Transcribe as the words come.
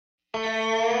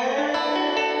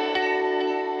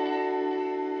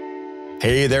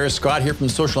Hey there, Scott here from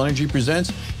Social Energy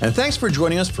Presents, and thanks for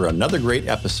joining us for another great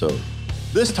episode.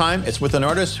 This time, it's with an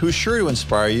artist who's sure to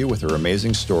inspire you with her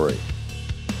amazing story.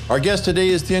 Our guest today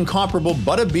is the incomparable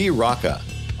Butta B-Rocka,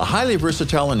 a highly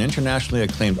versatile and internationally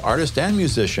acclaimed artist and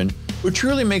musician who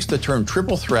truly makes the term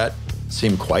triple threat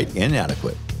seem quite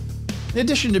inadequate. In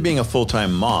addition to being a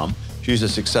full-time mom, she's a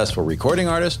successful recording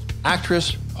artist,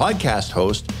 actress, podcast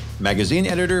host, magazine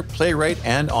editor, playwright,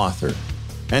 and author.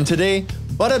 And today,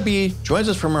 Butta B joins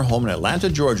us from her home in Atlanta,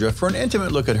 Georgia for an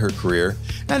intimate look at her career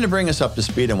and to bring us up to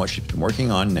speed on what she's been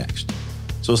working on next.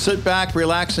 So sit back,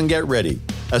 relax, and get ready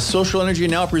as Social Energy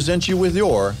now presents you with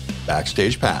your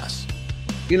Backstage Pass.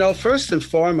 You know, first and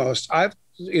foremost, I've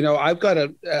got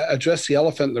to address the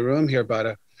elephant in the room here,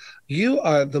 Butta. You're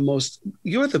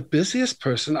the busiest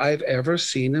person I've ever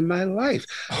seen in my life.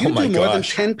 You do more than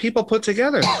 10 people put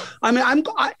together. I mean,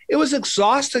 it was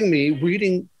exhausting me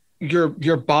reading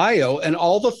your bio and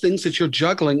all the things that you're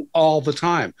juggling all the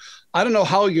time. I don't know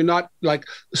how you're not like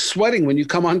sweating when you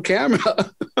come on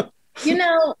camera. You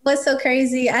know, what's so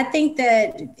crazy? I think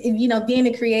that, being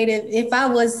a creative, if I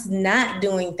was not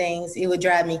doing things, it would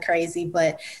drive me crazy.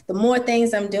 But the more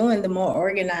things I'm doing, the more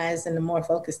organized and the more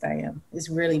focused I am. It's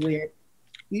really weird.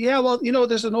 Yeah, well,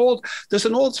 there's an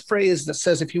old phrase that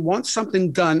says, if you want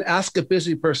something done, ask a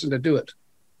busy person to do it.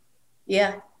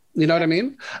 Yeah. You know what I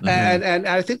mean? Mm-hmm. And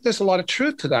I think there's a lot of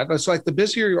truth to that. It's like the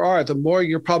busier you are, the more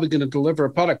you're probably going to deliver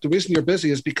a product. The reason you're busy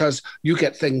is because you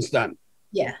get things done.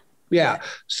 Yeah. Yeah.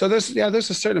 So there's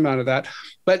a certain amount of that.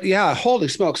 But yeah, holy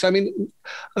smokes. I mean,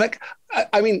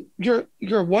 you're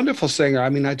a wonderful singer. I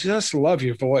mean, I just love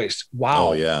your voice. Wow.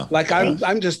 Oh yeah. Like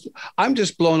I'm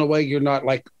just blown away. You're not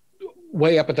like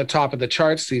way up at the top of the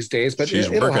charts these days, but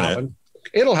it'll happen.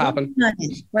 It'll happen.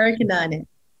 Working on it.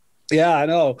 Yeah, I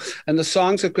know. And the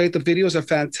songs are great. The videos are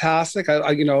fantastic.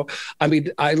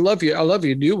 I love you. I love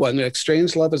your new one. Like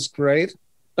Strange Love is great.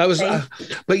 That was,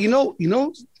 but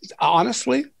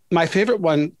honestly, my favorite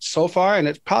one so far, and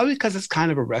it's probably because it's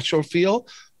kind of a retro feel,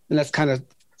 and that's kind of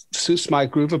suits my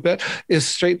groove a bit, is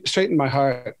Straight in My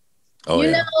Heart. Oh,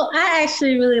 I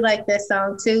actually really like that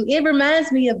song too. It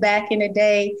reminds me of back in the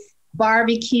day,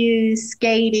 barbecues,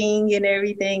 skating, and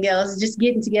everything else, just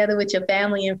getting together with your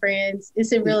family and friends.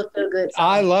 It's a real feel good song.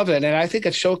 I love it. And I think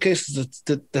it showcases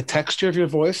the texture of your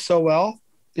voice so well,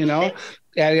 Yeah,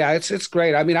 it's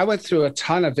great. I mean, I went through a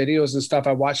ton of videos and stuff.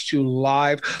 I watched you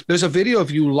live. There's a video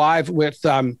of you live with,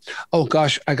 I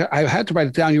had to write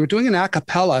it down. You were doing an a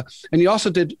cappella, and you also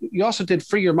did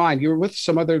Free Your Mind. You were with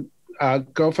some other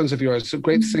girlfriends of yours, some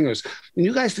great singers. And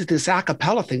you guys did this a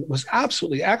cappella thing. It was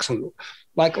absolutely excellent,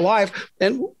 like live.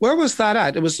 And where was that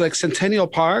at? It was like Centennial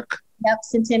Park? Yep,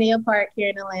 Centennial Park here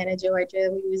in Atlanta, Georgia.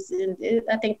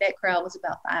 I think that crowd was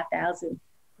about 5,000.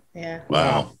 Yeah.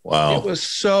 Wow. It was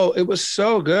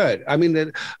so good. I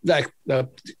mean,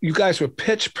 you guys were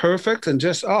pitch perfect and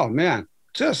just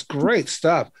great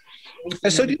stuff.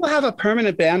 And so do you have a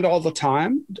permanent band all the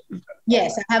time?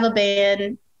 Yes, I have a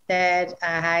band that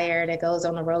I hire that goes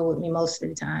on the road with me most of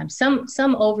the time.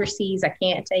 Some overseas, I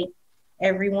can't take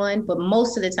everyone, but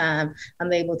most of the time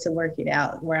I'm able to work it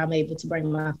out where I'm able to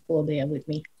bring my full band with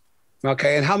me.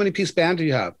 Okay. And how many piece band do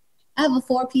you have? I have a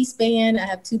 4-piece band. I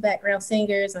have 2 background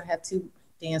singers. I have 2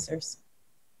 dancers.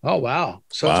 Oh, wow.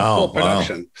 So it's a full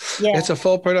production. Yeah. It's a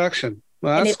full production.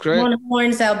 Well, that's great. On the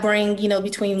horns, I'll bring,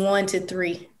 between 1 to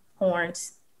 3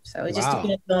 horns. So it just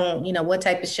depends on, what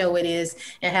type of show it is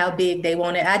and how big they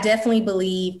want it. I definitely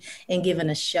believe in giving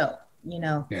a show,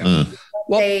 Yeah.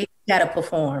 They got to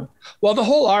perform. Well, the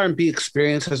whole R&B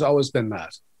experience has always been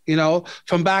that.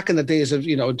 From back in the days of,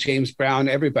 James Brown,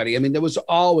 everybody. I mean, there was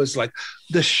always like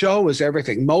the show was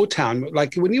everything. Motown,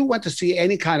 like when you went to see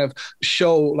any kind of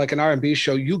show, like an R&B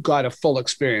show, you got a full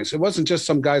experience. It wasn't just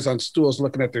some guys on stools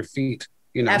looking at their feet,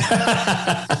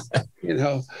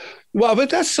 Well, but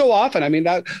that's so often. I mean,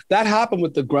 that happened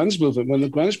with the grunge movement. When the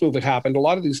grunge movement happened, a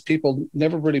lot of these people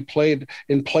never really played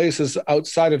in places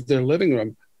outside of their living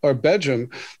room or bedroom.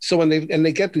 So when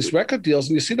they get these record deals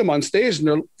and you see them on stage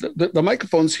and the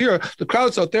microphone's here, the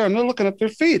crowd's out there and they're looking at their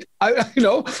feet.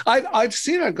 I'd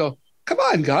see it and go, come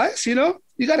on, guys, you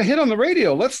got to hit on the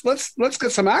radio. Let's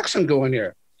get some action going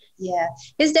here. Yeah,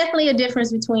 it's definitely a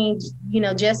difference between,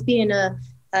 just being a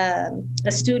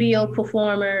studio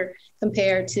performer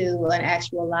compared to an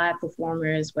actual live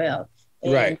performer as well.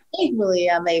 And right.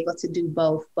 Thankfully, I'm able to do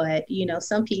both. But,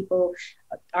 some people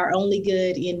are only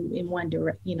good in one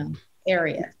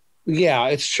area. Yeah,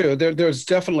 it's true. There's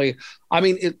definitely,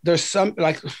 there's some,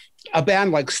 like, a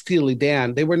band like Steely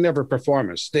Dan, they were never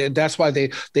performers. That's why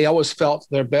they always felt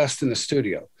their best in the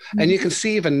studio. And you can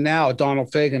see even now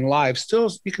Donald Fagen live, still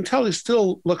you can tell he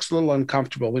still looks a little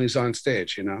uncomfortable when he's on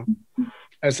stage, you know.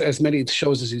 As many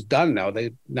shows as he's done now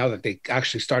that they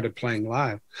actually started playing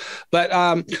live.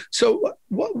 But so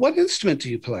what instrument do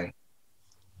you play?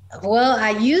 Well,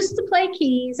 I used to play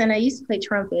keys and I used to play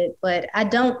trumpet, but I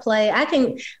don't play. I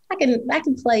can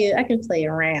play it. I can play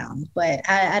around, but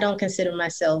I don't consider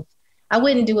myself. I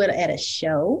wouldn't do it at a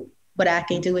show, but I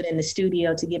can do it in the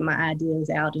studio to get my ideas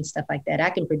out and stuff like that. I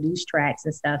can produce tracks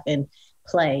and stuff and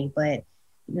play, but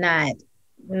not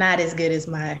as good as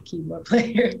my keyboard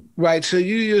player. Right. So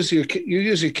you use your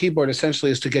keyboard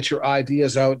essentially is to get your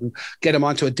ideas out and get them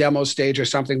onto a demo stage or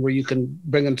something where you can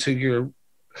bring them to your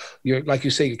like you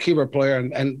say, your keyboard player,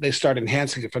 and they start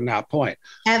enhancing it from that point.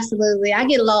 Absolutely. I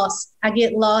get lost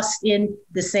in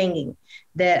the singing,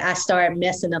 that I start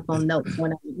messing up on notes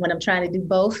when I'm trying to do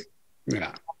both.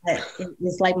 Yeah.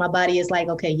 It's like my body is like,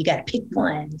 okay, you got to pick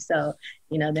one. So,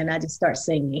 then I just start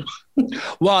singing.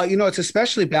 Well, it's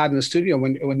especially bad in the studio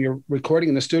when you're recording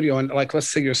in the studio and like, let's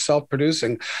say you're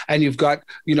self-producing and you've got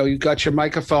your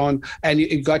microphone and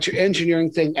you've got your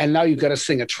engineering thing. And now you've got to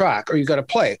sing a track or you've got to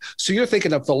play. So you're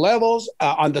thinking of the levels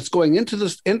on that's going into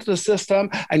the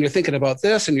system. And you're thinking about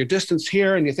this and your distance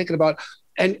here. And you're thinking about,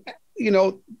 and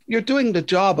you're doing the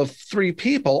job of three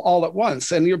people all at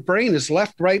once, and your brain is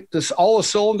left, right. All the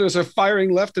cylinders are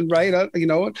firing left and right.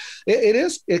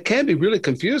 It can be really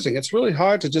confusing. It's really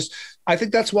hard to just, I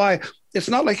think that's why it's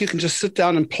not like you can just sit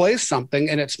down and play something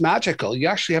and it's magical. You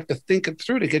actually have to think it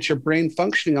through to get your brain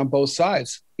functioning on both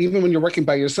sides, even when you're working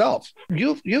by yourself.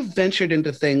 You've ventured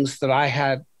into things that I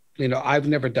had, I've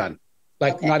never done,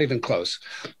 like not even close.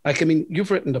 Like,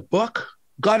 you've written a book,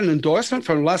 got an endorsement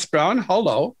from Les Brown.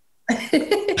 Hello.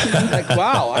 Like,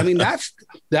 wow.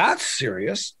 That's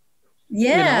serious.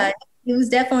 Yeah, It was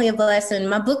definitely a blessing.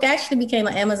 My book actually became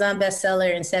an Amazon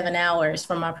bestseller in 7 hours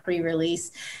from my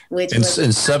pre-release, which in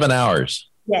 7 hours.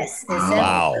 Yes.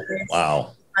 Wow.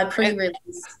 My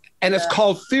pre-release. And it's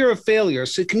called Fear of Failure.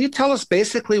 So can you tell us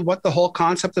basically what the whole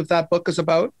concept of that book is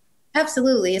about?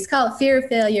 Absolutely. It's called Fear of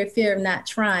Failure, Fear of Not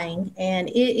Trying. And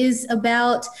it is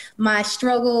about my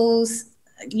struggles,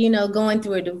 going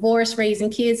through a divorce,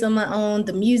 raising kids on my own,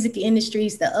 the music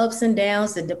industries, the ups and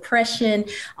downs, the depression,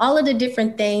 all of the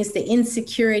different things, the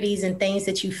insecurities and things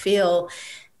that you feel.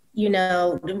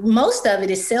 Most of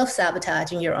it is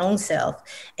self-sabotaging your own self,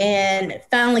 and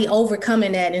finally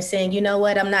overcoming that and saying, you know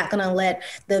what, I'm not going to let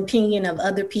the opinion of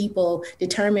other people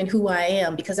determine who I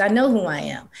am, because I know who I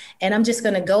am and I'm just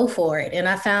going to go for it. And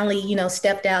I finally,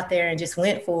 stepped out there and just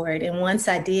went for it. And once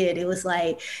I did, it was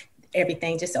like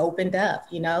everything just opened up.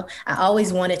 I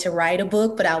always wanted to write a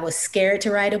book, but I was scared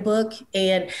to write a book.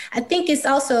 And I think it's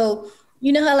also,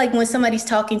 how like when somebody's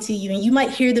talking to you and you might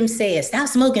hear them say it, stop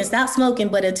smoking.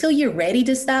 But until you're ready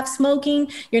to stop smoking,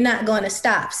 you're not going to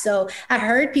stop. So I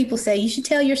heard people say, you should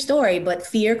tell your story, but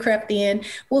fear crept in.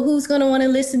 Well, who's going to want to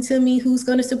listen to me? Who's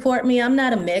going to support me? I'm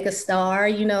not a mega star.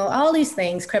 All these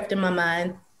things crept in my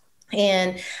mind.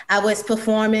 And I was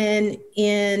performing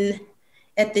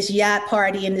at this yacht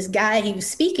party, and this guy, he was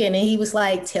speaking and he was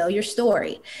like, tell your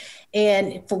story.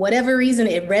 And for whatever reason,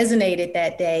 it resonated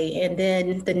that day. And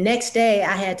then the next day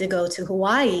I had to go to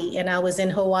Hawaii, and I was in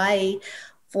Hawaii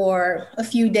for a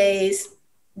few days,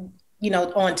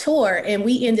 on tour, and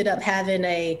we ended up having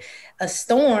a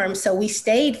storm. So we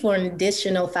stayed for an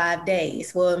additional 5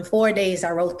 days. Well, in 4 days,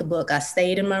 I wrote the book. I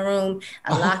stayed in my room,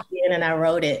 I locked in, and I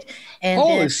wrote it. And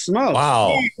holy smokes.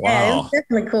 Wow. Yeah, it was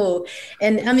definitely cool.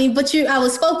 And I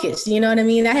was focused, you know what I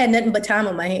mean? I had nothing but time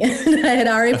on my hands. I had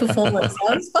already performed, so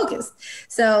I was focused.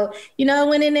 So, I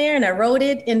went in there and I wrote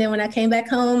it. And then when I came back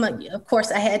home, of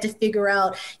course, I had to figure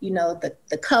out,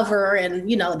 the cover and,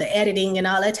 the editing and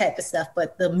all that type of stuff.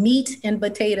 But the meat and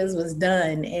potatoes was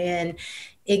done. And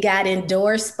it got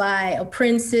endorsed by a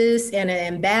princess and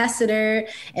an ambassador,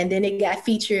 and then it got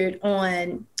featured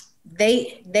on,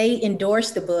 they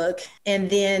endorsed the book, and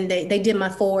then they did my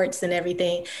forwards and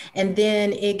everything. And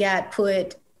then it got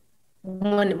put,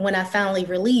 when I finally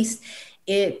released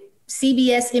it,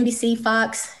 CBS, NBC,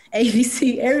 Fox,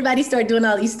 ABC, everybody started doing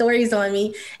all these stories on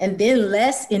me. And then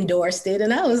Les endorsed it.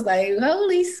 And I was like,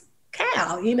 holy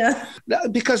cow,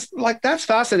 Because that's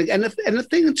fascinating. And the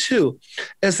thing too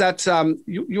is that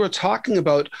you were talking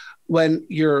about when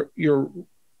you're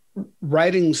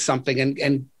writing something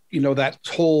and that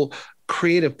whole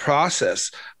creative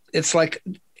process. It's like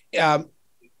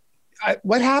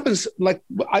what happens,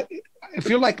 if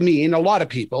you're like me and a lot of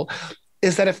people,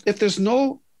 is that if there's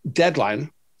no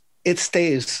deadline, it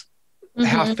stays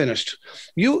half finished.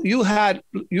 You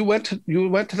went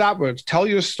to that word, tell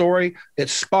your story. It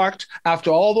sparked, after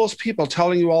all those people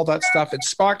telling you all that stuff, it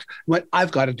sparked, went,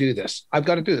 I've got to do this. I've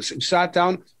got to do this. And you sat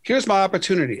down, here's my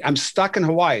opportunity. I'm stuck in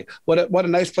Hawaii. What a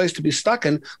nice place to be stuck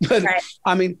in. But Right.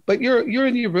 I mean, but you're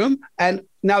in your room. And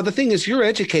now the thing is, you're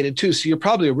educated too. So you're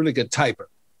probably a really good typer.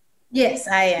 Yes,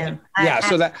 I am.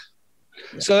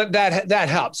 So that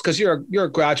helps, because you're a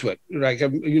graduate, like a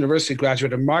university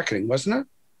graduate in marketing, wasn't it?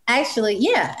 Actually,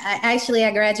 yeah. I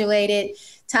graduated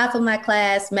top of my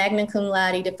class, magna cum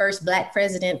laude, the first Black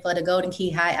president for the Golden Key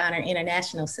High Honor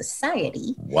International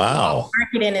Society. Wow.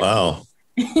 Marketing and Wow.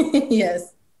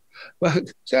 yes. Well,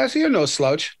 so you're no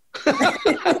slouch. Wow,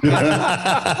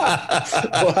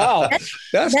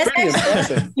 that's pretty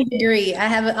impressive. Degree.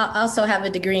 I also have a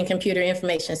degree in computer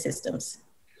information systems.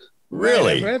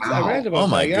 Really? I read about oh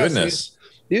my that. Yes, goodness.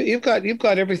 You've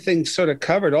got everything sort of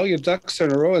covered. All your ducks are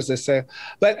in a row, as they say.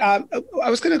 But I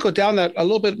was going to go down that a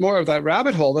little bit more of that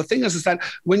rabbit hole. The thing is that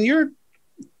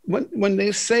when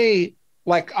they say,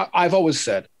 like I've always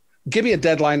said, give me a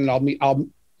deadline and I'll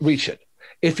reach it.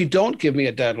 If you don't give me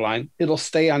a deadline, it'll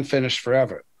stay unfinished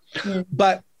forever.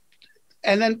 Mm.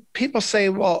 And then people say,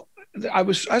 well, I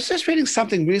was just reading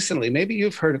something recently, maybe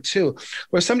you've heard it too,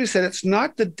 where somebody said it's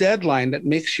not the deadline that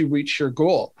makes you reach your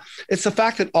goal. It's the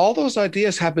fact that all those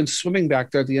ideas have been swimming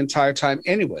back there the entire time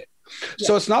anyway. Yeah.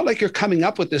 So it's not like you're coming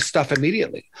up with this stuff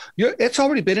immediately. It's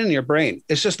already been in your brain.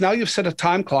 It's just now you've set a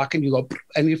time clock and you go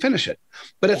and you finish it.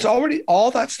 But it's already,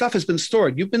 all that stuff has been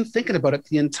stored. You've been thinking about it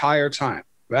the entire time,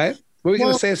 right? What were you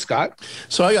going to say, Scott?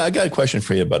 So I got a question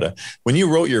for you, Butta. When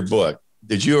you wrote your book,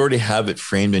 did you already have it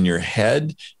framed in your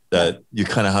head that you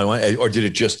kind of had, or did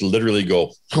it just literally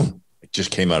go, it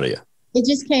just came out of you? It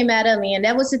just came out of me. And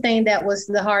that was the thing that was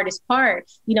the hardest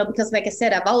part, because like I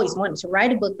said, I've always wanted to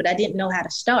write a book, but I didn't know how to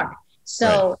start.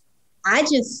 So I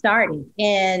just started,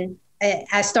 and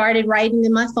I started writing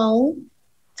in my phone,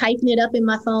 typing it up in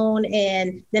my phone.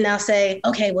 And then I'll say,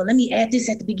 okay, well, let me add this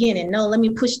at the beginning. No, let me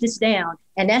push this down.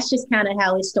 And that's just kind of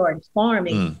how it started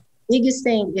forming. Biggest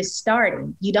thing is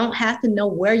starting. You don't have to know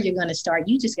where you're going to start.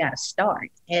 You just got to start.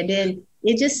 And then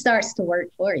it just starts to work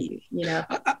for you,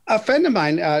 A friend of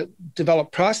mine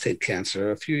developed prostate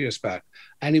cancer a few years back,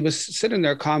 and he was sitting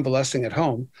there convalescing at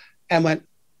home and went,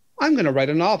 I'm going to write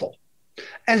a novel.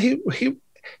 And he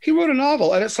wrote a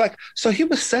novel, and it's like, so he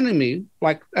was sending me,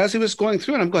 like, as he was going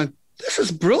through it, I'm going, this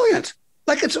is brilliant.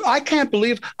 Like, I can't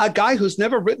believe a guy who's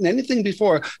never written anything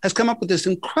before has come up with this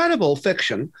incredible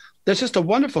fiction. There's just a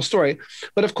wonderful story.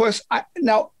 But of course,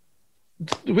 now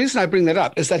the reason I bring that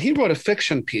up is that he wrote a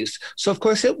fiction piece. So of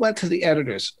course it went to the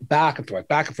editors back and forth,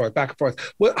 back and forth, back and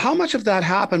forth. Well, how much of that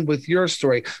happened with your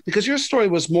story? Because your story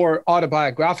was more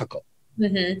autobiographical.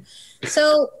 Mm-hmm.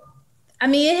 So, I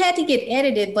mean, it had to get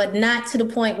edited, but not to the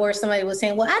point where somebody was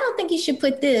saying, well, I don't think you should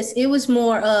put this. It was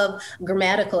more of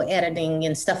grammatical editing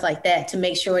and stuff like that to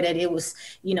make sure that it was,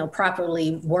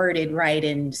 properly worded right,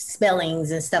 and spellings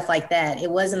and stuff like that.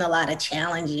 It wasn't a lot of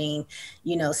challenging,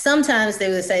 sometimes they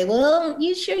would say, well,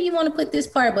 you sure you want to put this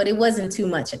part, but it wasn't too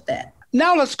much of that.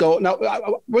 Now let's go. Now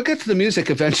we'll get to the music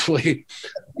eventually.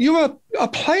 You were a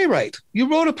playwright.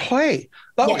 You wrote a play.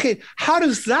 But yes. Okay, how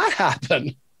does that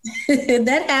happen?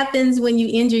 That happens when you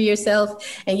injure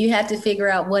yourself and you have to figure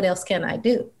out, what else can I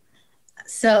do?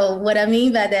 So what I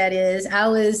mean by that is I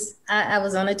was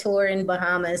on a tour in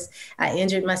Bahamas. I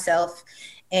injured myself,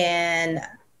 and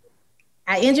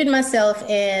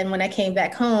when I came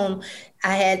back home,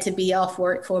 I had to be off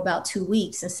work for about 2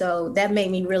 weeks. And so that made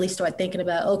me really start thinking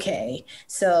about, okay,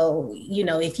 so,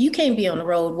 if you can't be on the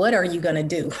road, what are you going to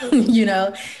do?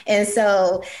 And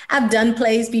so I've done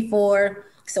plays before.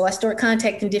 So I started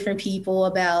contacting different people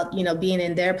about, being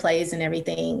in their plays and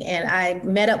everything. And I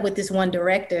met up with this one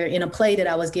director in a play that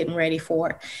I was getting ready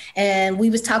for. And we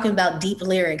was talking about deep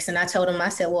lyrics. And I told him, I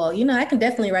said, well, I can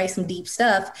definitely write some deep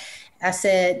stuff. I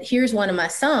said, here's one of my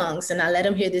songs. And I let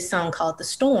him hear this song called The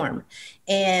Storm.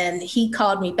 And he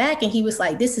called me back and he was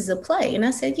like, this is a play. And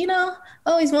I said, I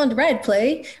always wanted to write a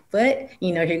play, but,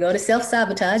 here go to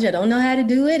self-sabotage. I don't know how to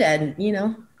do it. And,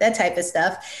 that type of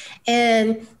stuff.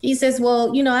 And he says,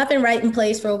 well, I've been writing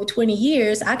plays for over 20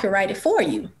 years. I could write it for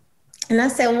you. And I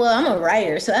said, well, I'm a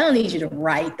writer, so I don't need you to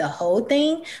write the whole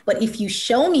thing. But if you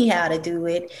show me how to do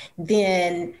it,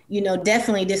 then,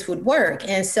 definitely this would work.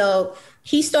 And so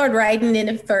he started writing it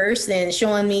at first and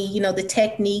showing me, the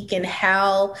technique and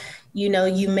how,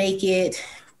 you make it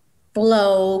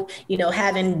flow,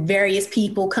 having various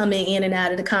people coming in and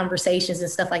out of the conversations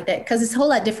and stuff like that, because it's a whole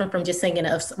lot different from just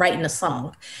writing a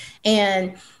song.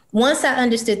 And once I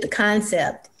understood the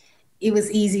concept, it was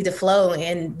easy to flow.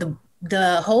 And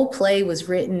the whole play was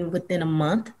written within a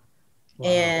month.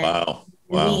 And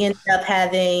Wow. we ended up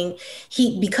having,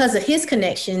 because of his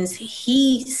connections,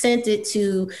 he sent it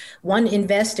to one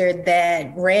investor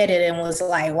that read it and was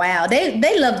like, wow,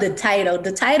 they loved the title.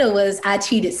 The title was "I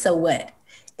Cheated, So What?"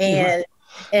 And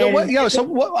so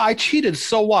what, I cheated,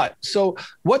 so what? So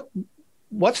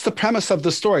what's the premise of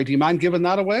the story? Do you mind giving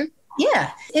that away?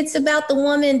 yeah, it's about the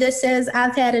woman that says,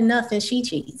 I've had enough, and she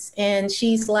cheats. And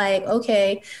she's like,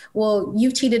 okay, well,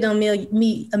 you've cheated on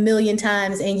me a million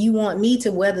times and you want me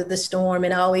to weather the storm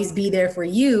and always be there for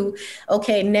you.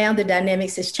 Okay, now the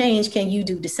dynamics has changed. Can you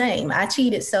do the same? I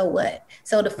cheated, so what?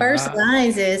 So the first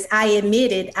lines is, I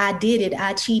admitted, I did it,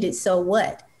 I cheated, so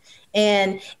what?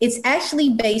 And it's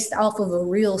actually based off of a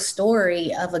real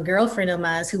story of a girlfriend of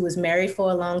mine who was married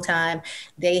for a long time.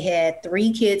 They had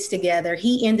 3 kids together.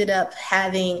 He ended up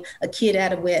having a kid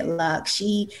out of wedlock.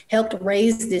 She helped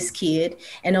raise this kid.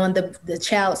 And on the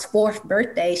child's 4th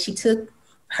birthday, she took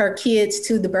her kids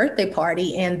to the birthday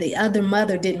party, and the other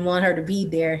mother didn't want her to be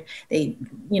there.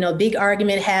 Big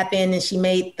argument happened, and she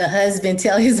made the husband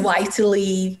tell his wife to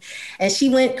leave, and she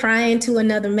went crying to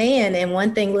another man, and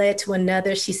one thing led to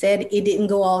another. She said it didn't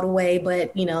go all the way,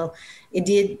 but it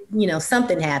did,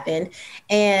 something happened,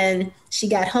 and she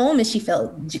got home and she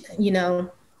felt,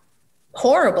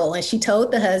 horrible. And she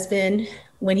told the husband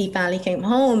when he finally came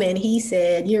home, and he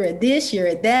said, you're a this, you're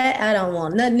a that. I don't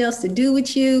want nothing else to do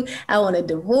with you. I want a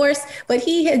divorce. But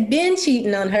he had been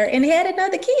cheating on her and had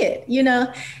another kid,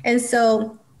 And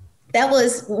so that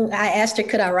was, I asked her,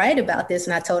 could I write about this?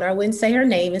 And I told her I wouldn't say her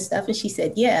name and stuff. And she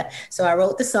said, yeah. So I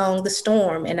wrote the song, The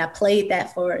Storm, and I played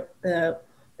that for the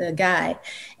guy,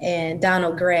 and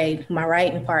Donald Gray, my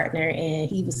writing partner, and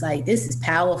he was like, this is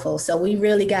powerful. So we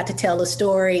really got to tell a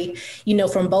story,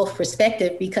 from both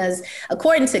perspectives, because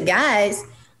according to guys,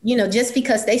 just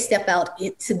because they step out,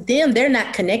 to them, they're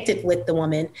not connected with the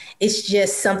woman. It's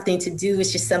just something to do.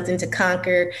 It's just something to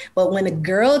conquer. But when a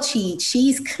girl cheats,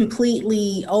 she's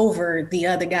completely over the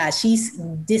other guy. She's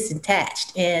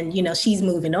disattached and, she's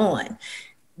moving on.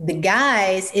 The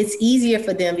guys, it's easier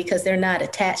for them because they're not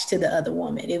attached to the other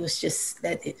woman. It was just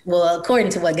that, according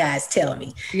to what guys tell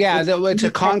me. Yeah, it's a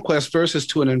conquest versus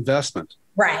to an investment.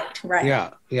 Right.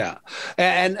 Yeah.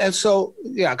 And so,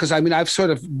 yeah, because I've sort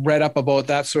of read up about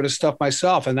that sort of stuff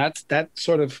myself, and that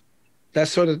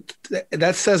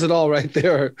says it all right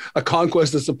there. A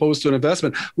conquest as opposed to an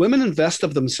investment. Women invest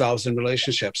of themselves in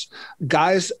relationships.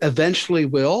 Guys eventually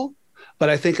will, but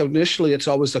I think initially it's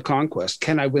always the conquest.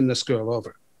 Can I win this girl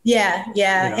over? Yeah.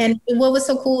 And what was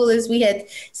so cool is we had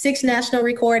 6 national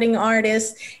recording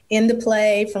artists in the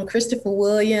play, from Christopher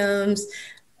Williams,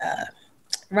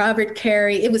 Robert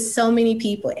Carey. It was so many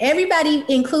people, everybody,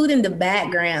 including the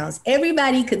backgrounds,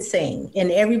 everybody could sing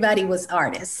and everybody was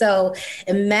artists. So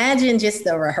imagine just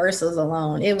the rehearsals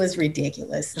alone. It was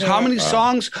ridiculous. How many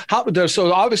songs?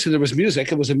 So obviously there was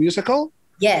music. It was a musical?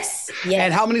 Yes.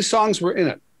 And how many songs were in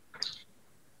it?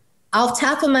 Off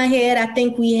top of my head, I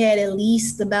think we had at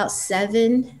least about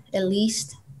 7, at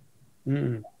least.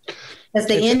 Because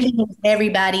the ending was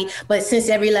everybody, but since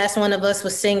every last one of us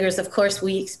was singers, of course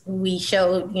we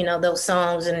showed, those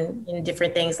songs and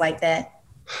different things like that.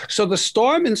 So The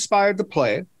Storm inspired the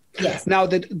play. Yes. Now,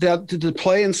 did the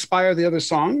play inspire the other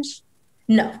songs?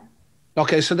 No.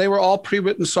 Okay, so they were all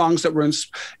pre-written songs that were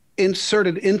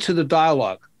inserted into the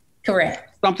dialogue.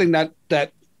 Correct. Something that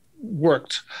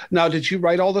worked. Now, did you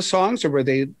write all the songs, or were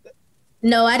they?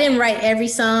 No, I didn't write every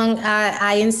song.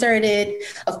 I inserted,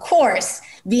 of course,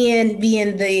 being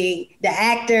the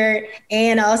actor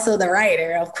and also the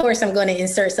writer. Of course, I'm going to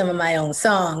insert some of my own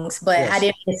songs, but yes. I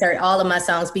didn't insert all of my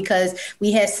songs because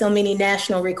we had so many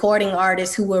national recording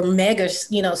artists who were mega,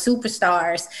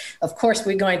 superstars. Of course,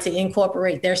 we're going to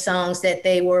incorporate their songs that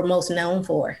they were most known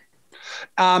for.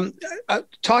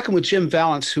 Talking with Jim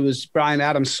Valance, who is Bryan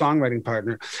Adams' songwriting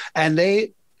partner, and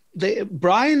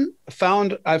Bryan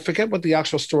found, I forget what the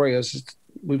actual story is,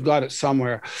 we've got it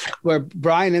somewhere, where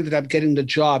Bryan ended up getting the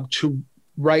job to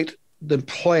write the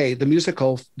play, the music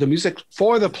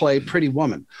for the play Pretty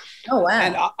Woman. Oh,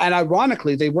 wow. And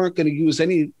ironically, they weren't going to use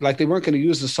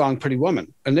the song Pretty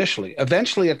Woman initially.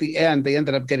 Eventually, at the end, they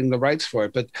ended up getting the rights for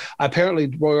it. But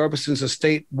apparently, Roy Orbison's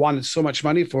estate wanted so much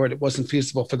money for it, it wasn't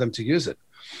feasible for them to use it.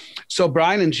 So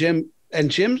Bryan and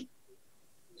Jim,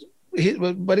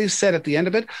 what he said at the end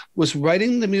of it was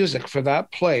writing the music for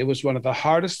that play was one of the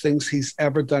hardest things he's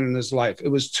ever done in his life. It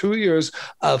was 2 years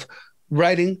of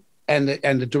writing and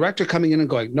the director coming in and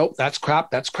going, nope, that's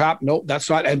crap. Nope, that's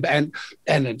not. And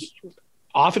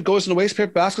off it goes in the waste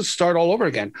paper basket, start all over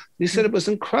again. He said it was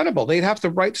incredible. They'd have to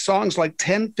write songs like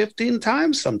 10, 15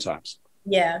 times sometimes.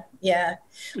 Yeah. Yeah.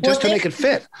 Just to make it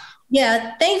fit.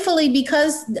 Yeah, thankfully,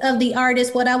 because of the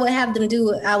artists, what I would have them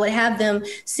do, I would have them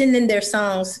send in their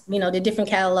songs, the different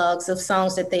catalogs of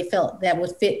songs that they felt that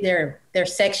would fit their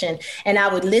section. And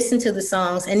I would listen to the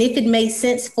songs. And if it made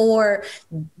sense for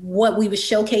what we were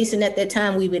showcasing at that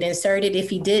time, we would insert it. If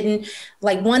he didn't,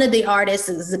 like one of the artists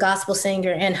is a gospel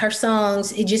singer, and her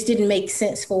songs, it just didn't make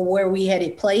sense for where we had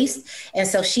it placed. And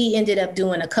so she ended up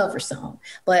doing a cover song.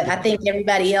 But I think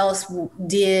everybody else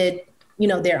did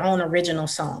their own original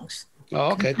songs.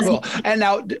 Oh, okay, cool. And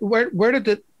now, where did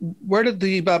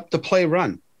the play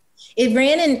run? It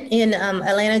ran in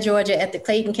Atlanta, Georgia, at the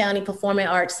Clayton County Performing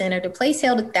Arts Center. The place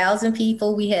held 1,000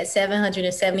 people. We had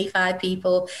 775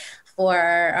 people for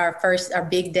our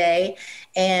big day,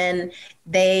 and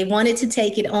they wanted to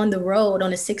take it on the road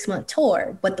on a 6-month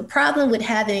tour. But the problem with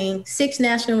having 6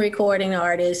 national recording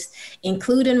artists,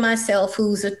 including myself,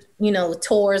 who's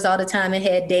tours all the time and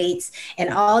had dates, and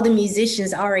all the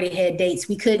musicians already had dates.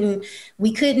 We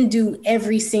couldn't do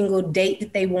every single date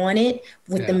that they wanted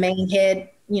with the main head,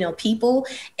 people.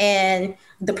 And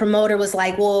the promoter was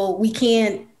like, well, we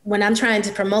can't. When I'm trying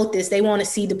to promote this, they want to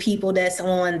see the people that's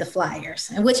on the flyers,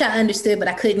 and which I understood, but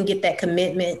I couldn't get that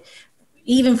commitment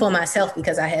even for myself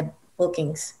because I had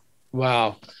bookings.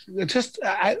 Wow.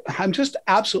 I'm just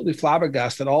absolutely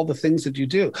flabbergasted at all the things that you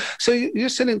do. So you're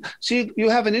sitting, you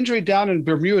have an injury down in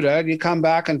Bermuda, and you come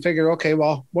back and figure, okay,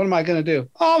 well, what am I going to do?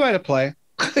 Oh, I'll write a play.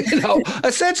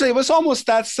 Essentially, it was almost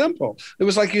that simple. It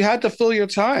was like you had to fill your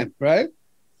time, right?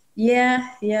 Yeah.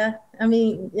 I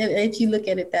mean, if you look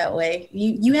at it that way,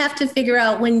 you have to figure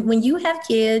out when you have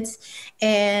kids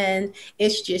and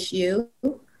it's just you.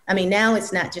 I mean, now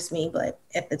it's not just me, but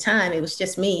at the time it was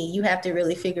just me. You have to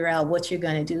really figure out what you're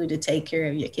going to do to take care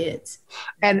of your kids.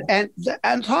 And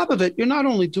on top of it, you're not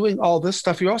only doing all this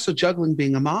stuff, you're also juggling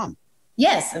being a mom.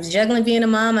 Yes, I was juggling being a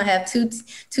mom. I have two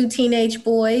teenage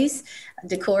boys,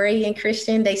 Decory and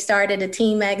Christian. They started a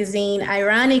teen magazine.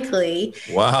 Ironically,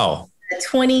 wow.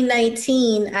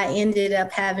 2019, I ended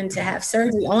up having to have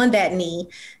surgery on that knee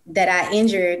that I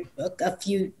injured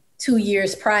 2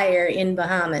 years prior in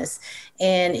Bahamas.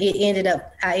 And I ended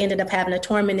up having a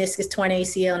torn meniscus, torn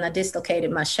ACL, and I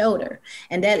dislocated my shoulder.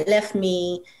 And that left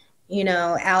me,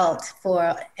 out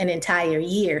for an entire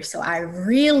year. So I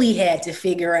really had to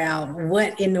figure out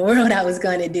what in the world I was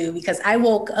going to do, because I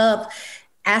woke up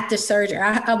after surgery.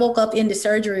 I woke up in the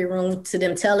surgery room to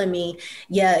them telling me,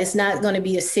 yeah, it's not going to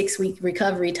be a 6-week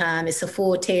recovery time. It's a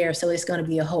full tear. So it's going to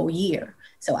be a whole year.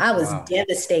 So I was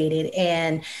devastated.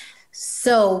 And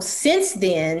so since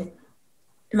then,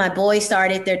 my boys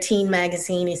started their teen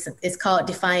magazine. It's called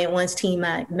Defiant Ones Teen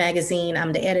Magazine.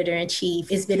 I'm the editor-in-chief.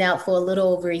 It's been out for a little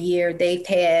over a year. They've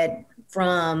had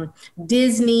from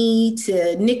Disney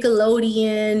to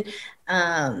Nickelodeon,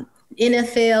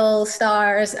 NFL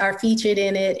stars are featured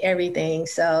in it, everything.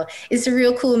 So it's a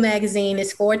real cool magazine.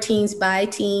 It's for teens by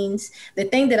teens. The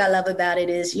thing that I love about it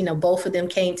is, both of them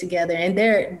came together, and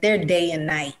they're day and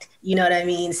night. You know what I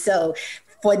mean? So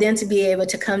for them to be able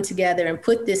to come together and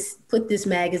put this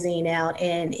magazine out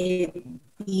and it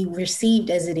be received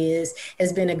as it is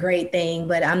has been a great thing.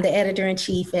 But I'm the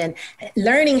editor-in-chief, and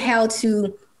learning how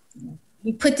to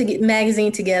put the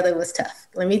magazine together was tough.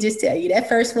 Let me just tell you, that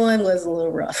first one was a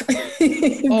little rough. But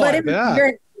it was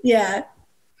great. Yeah.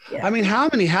 I mean, how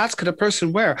many hats could a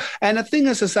person wear? And the thing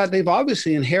is that they've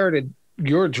obviously inherited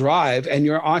your drive and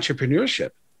your entrepreneurship.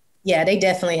 Yeah, they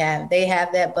definitely have. They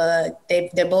have that bug.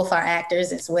 They're both our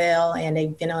actors as well, and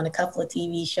they've been on a couple of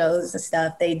TV shows and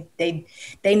stuff. They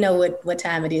know what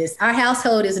time it is. Our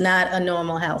household is not a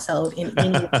normal household in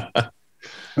any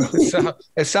So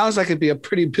it sounds like it'd be a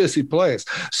pretty busy place.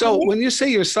 So when you say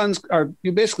your sons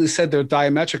you basically said they're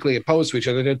diametrically opposed to each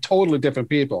other. They're totally different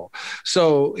people.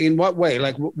 So in what way?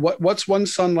 Like what's one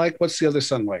son like? What's the other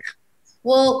son like?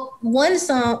 Well, one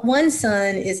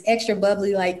son is extra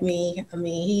bubbly like me. I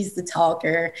mean, he's the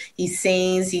talker. He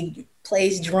sings, he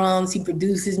plays drums, he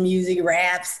produces music,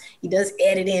 raps, he does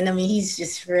editing. I mean, he's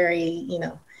just very,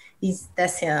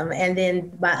 that's him. And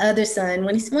then my other son,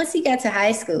 once he got to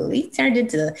high school, he turned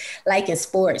into liking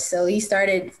sports. So he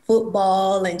started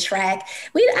football and track.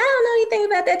 I don't know anything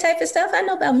about that type of stuff. I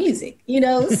know about music,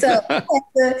 So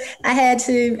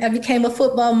I became a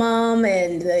football mom,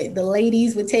 and the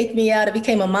ladies would take me out. I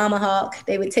became a mama hawk.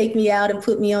 They would take me out and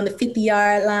put me on the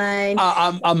 50-yard line.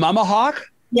 A mama hawk?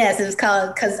 Yes, it was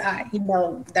called because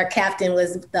their captain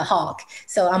was the hawk.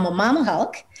 So I'm a mama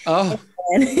hawk. Oh.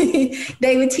 And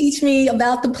they would teach me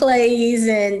about the plays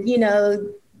and,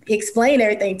 explain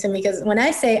everything to me. Because when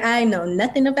I say I know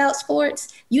nothing about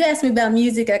sports, you ask me about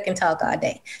music, I can talk all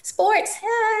day. Sports,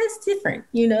 it's different,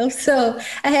 So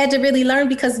I had to really learn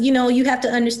because, you have to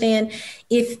understand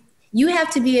if you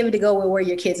have to be able to go where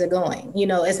your kids are going.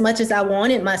 As much as I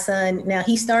wanted my son, now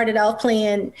he started off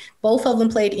playing, both of them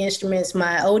played instruments.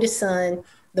 My oldest son,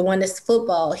 the one that's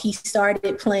football, he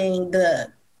started playing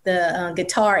the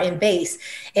guitar and bass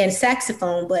and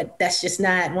saxophone, but that's just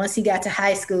not, once he got to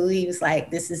high school, he was like,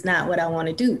 this is not what I want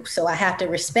to do. So I have to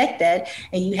respect that,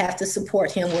 and you have to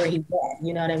support him where he's at,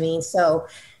 you know what I mean? So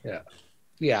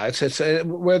yeah, it's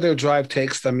where their drive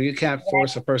takes them. You can't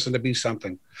force a person to be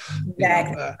something.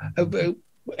 Exactly.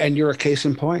 And you're a case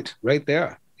in point right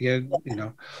there.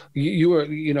 You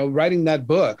were, writing that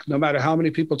book, no matter how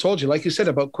many people told you, like you said,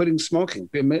 about quitting smoking.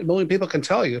 A million people can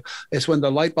tell you. It's when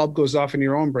the light bulb goes off in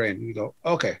your own brain. You go,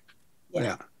 okay.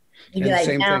 Yeah. You'd be like,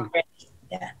 same thing.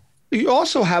 Yeah. You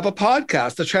also have a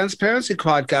podcast, the Transparency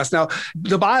Podcast. Now,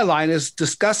 the byline is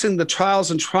discussing the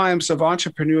trials and triumphs of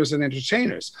entrepreneurs and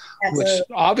entertainers, which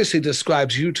obviously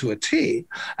describes you to a T.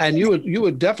 And you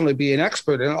would definitely be an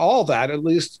expert in all that. At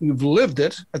least you've lived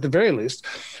it, at the very least.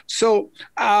 So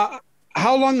how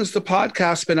long has the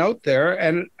podcast been out there,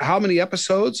 and how many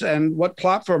episodes, and what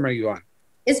platform are you on?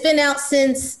 It's been out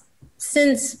since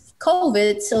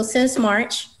COVID, so since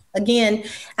March. Again,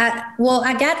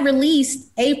 I got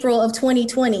released April of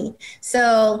 2020.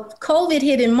 So COVID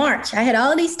hit in March. I had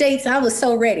all these dates. I was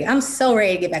so ready. I'm so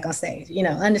ready to get back on stage,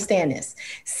 understand this.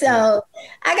 So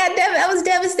I was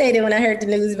devastated when I heard the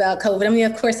news about COVID. I mean,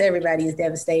 of course, everybody is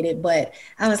devastated, but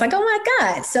I was like, oh my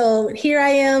God. So here I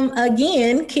am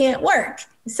again, can't work.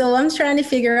 So I'm trying to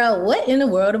figure out, what in the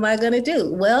world am I going to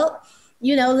do? Well,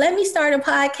 let me start a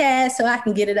podcast so I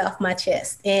can get it off my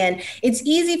chest. And it's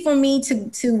easy for me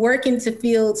to work into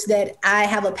fields that I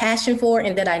have a passion for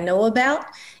and that I know about,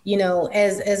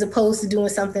 as opposed to doing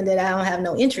something that I don't have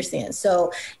no interest in.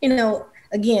 So,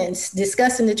 again,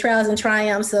 discussing the trials and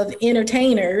triumphs of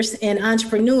entertainers and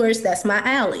entrepreneurs, that's my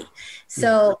alley.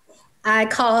 So I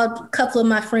called a couple of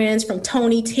my friends from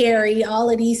Tony Terry, all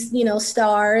of these,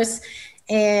 stars,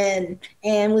 and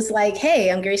was like,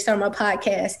 hey, I'm going to start my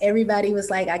podcast. Everybody was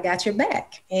like, I got your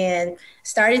back, and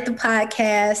started the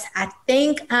podcast. I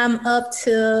think I'm up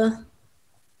to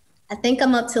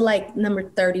like number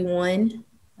 31.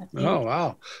 Oh,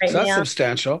 wow. Right, so that's now.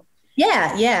 Substantial.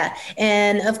 Yeah.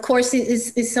 And of course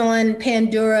it's on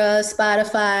Pandora,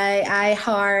 Spotify,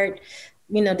 iHeart,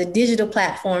 the digital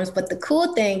platforms. But the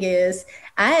cool thing is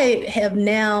I have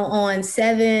now on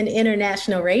 7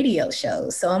 international radio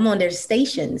shows. So I'm on their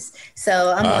stations.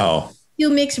 So I'm on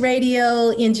Q-Mix Radio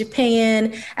in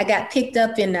Japan. I got picked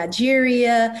up in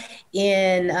Nigeria,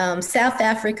 in South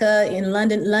Africa, in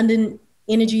London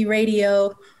Energy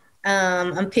Radio.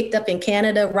 I'm picked up in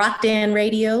Canada, Rockdan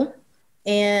Radio,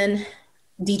 and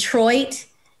Detroit.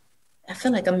 I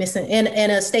feel like I'm missing,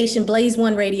 and a station, Blaze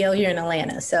One Radio here in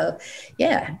Atlanta. So,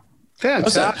 yeah.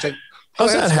 Fantastic.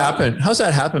 How's that happen? How's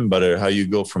that happen, Butta? How you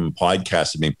go from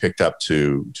podcast to being picked up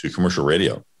to commercial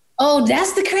radio? Oh,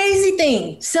 that's the crazy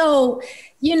thing. So,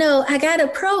 I got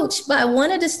approached by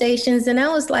one of the stations, and I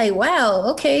was like, wow,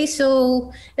 okay,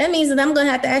 so that means that I'm going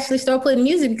to have to actually start putting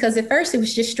music, because at first it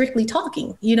was just strictly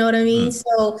talking. You know what I mean?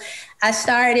 So I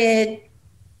started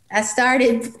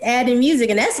adding music,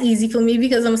 and that's easy for me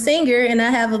because I'm a singer and I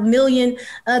have a million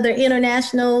other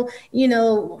international,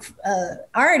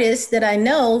 artists that I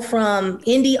know, from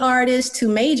indie artists to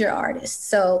major artists.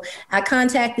 So I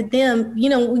contacted them.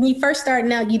 When you first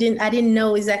starting out, I didn't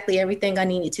know exactly everything I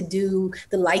needed to do,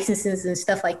 the licenses and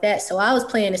stuff like that. So I was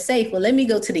playing it safe. Well, let me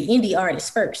go to the indie artists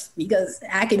first, because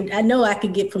I know I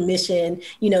can get permission,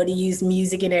 to use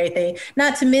music and everything.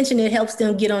 Not to mention it helps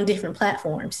them get on different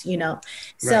platforms,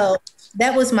 So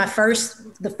that was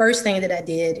the first thing that I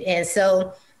did. And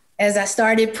so as I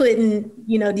started putting,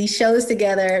 these shows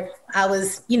together, I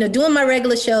was, doing my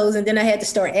regular shows, and then I had to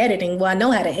start editing. Well, I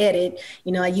know how to edit.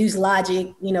 I use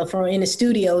Logic, from in the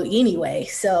studio anyway.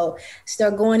 So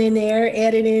start going in there,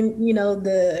 editing,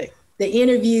 the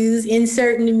interviews,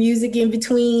 inserting the music in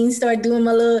between, start doing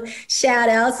my little shout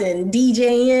outs and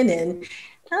DJing, and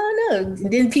I don't know.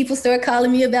 And then people start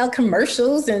calling me about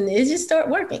commercials, and it just started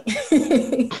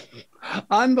working.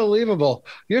 Unbelievable.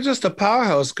 You're just a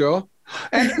powerhouse, girl.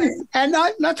 And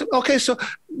not to, okay. So,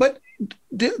 but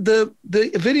the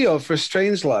video for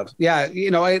Strange Love,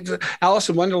 Alice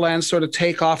in Wonderland sort of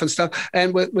take off and stuff.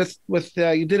 And with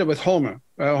you did it with Homer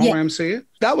MC.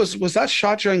 Was that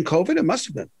shot during COVID? It must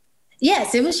have been.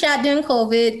 Yes, it was shot during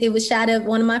COVID. It was shot at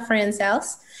one of my friend's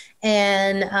house,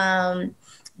 and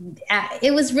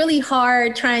it was really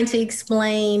hard trying to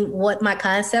explain what my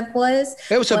concept was.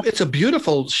 It's a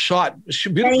beautifully shot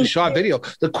video.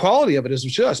 The quality of it is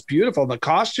just beautiful. The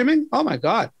costuming, oh my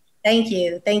God. Thank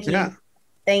you. Yeah.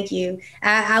 Thank you.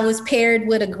 I was paired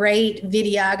with a great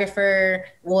videographer,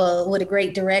 with a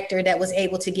great director that was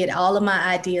able to get all of my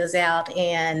ideas out.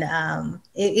 And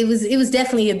it was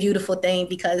definitely a beautiful thing,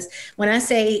 because when I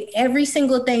say every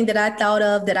single thing that I thought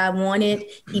of that I wanted,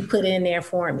 he put in there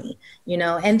for me,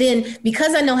 and then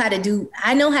because I know how to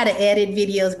edit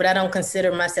videos, but I don't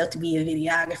consider myself to be a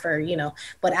videographer,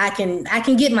 but I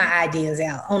can get my ideas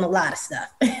out on a lot of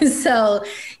stuff. So,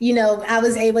 I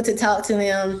was able to talk to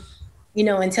him,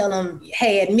 and tell them,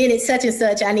 hey, at minute such and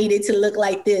such, I need it to look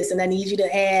like this. And I need you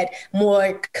to add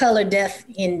more color depth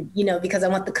in, because I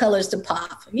want the colors to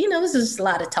pop. It's just a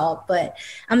lot of talk, but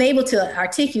I'm able to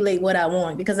articulate what I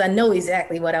want because I know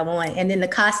exactly what I want. And then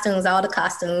all the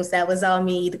costumes, that was all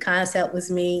me. The concept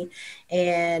was me.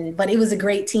 But it was a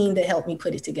great team that helped me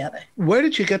put it together. Where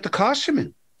did you get the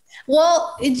costuming?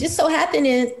 Well, it just so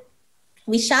happened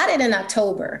we shot it in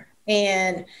October.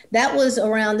 And that was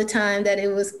around the time that it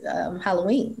was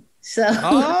Halloween. So,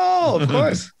 of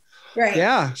course. Right.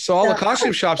 Yeah. So all the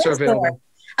costume shops are available.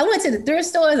 I went to the thrift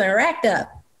stores and racked up.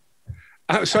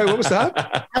 Sorry, what was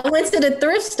that? I went to the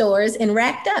thrift stores and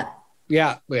racked up.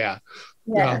 Yeah.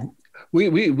 We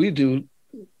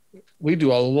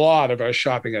do a lot of our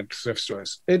shopping at thrift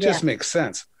stores. It just makes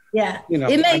sense. Yeah, it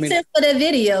made sense for the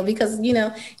video because,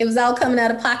 it was all coming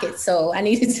out of pocket. So I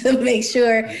needed to make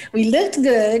sure we looked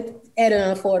good at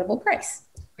an affordable price.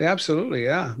 Absolutely.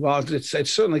 Yeah. Well, it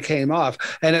certainly came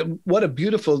off. And what a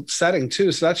beautiful setting,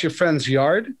 too. So that's your friend's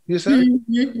yard, you said?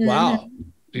 Mm-hmm. Wow.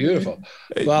 Beautiful.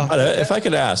 Well, if I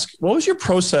could ask, what was your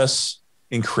process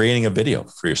in creating a video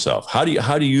for yourself? How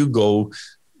do you go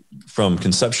from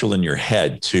conceptual in your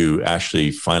head to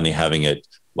actually finally having it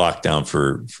locked down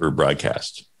for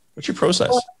broadcast? What's your process?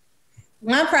 Well,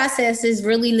 my process is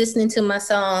really listening to my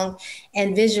song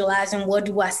and visualizing, what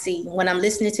do I see when I'm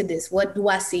listening to this? What do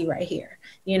I see right here?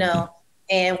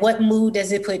 And what mood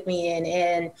does it put me in?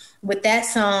 And with that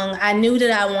song, I knew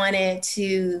that I wanted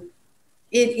to,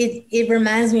 it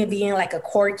reminds me of being like a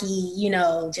quirky,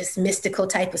 just mystical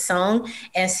type of song.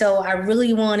 And so I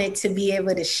really wanted to be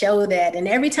able to show that. And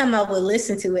every time I would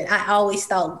listen to it, I always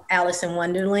thought Alice in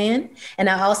Wonderland. And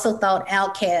I also thought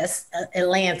Outkast,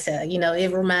 Atlanta.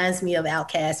 It reminds me of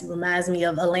Outkast. It reminds me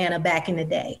of Atlanta back in the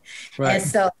day. Right. And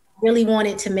so I really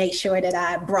wanted to make sure that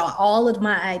I brought all of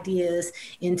my ideas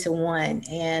into one.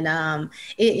 And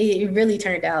it really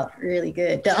turned out really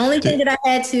good. The only thing that I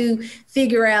had to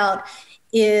figure out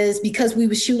is, because we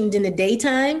were shooting in the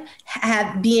daytime,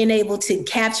 being able to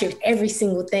capture every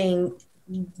single thing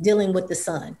dealing with the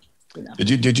sun. Did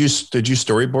you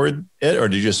storyboard it, or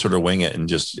did you just sort of wing it and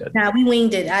just? No, we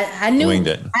winged it. I knew. Winged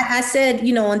it. I said,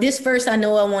 on this verse, I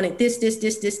know I wanted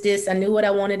this. I knew what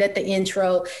I wanted at the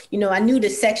intro. I knew the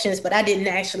sections, but I didn't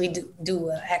actually do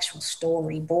an actual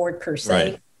storyboard per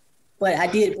se. Right. But I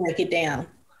did break it down.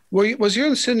 Was your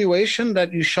insinuation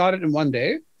that you shot it in one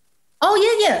day?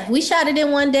 Oh, yeah. We shot it in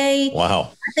one day.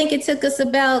 Wow. I think it took us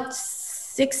about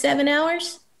 6-7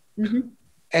 hours. Mm-hmm.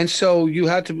 And so you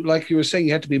had to, like you were saying,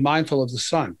 you had to be mindful of the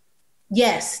sun.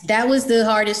 Yes, that was the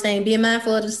hardest thing, being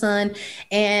mindful of the sun.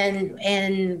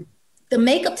 And the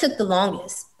makeup took the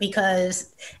longest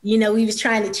because, we was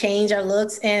trying to change our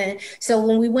looks. And so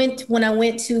when I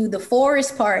went to the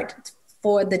forest part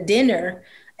for the dinner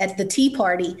at the tea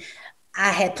party,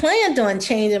 I had planned on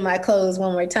changing my clothes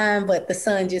one more time, but the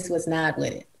sun just was not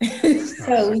with it.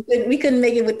 So we couldn't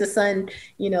make it with the sun,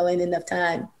 in enough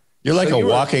time. You're like a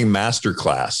walking master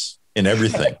class in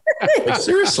everything. Like,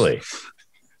 seriously,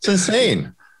 it's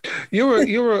insane. You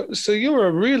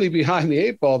were really behind the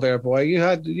eight ball there, boy. You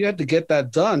had to get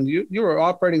that done. You were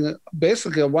operating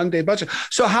basically a one-day budget.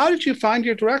 So how did you find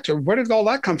your director? Where did all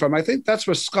that come from? I think that's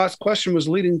where Scott's question was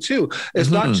leading to.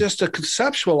 It's not just a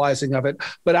conceptualizing of it,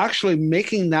 but actually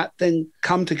making that thing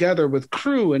come together with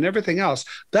crew and everything else.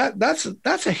 That's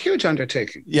a huge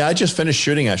undertaking. Yeah, I just finished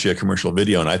shooting actually a commercial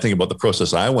video, and I think about the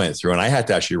process I went through, and I had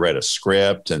to actually write a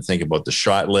script and think about the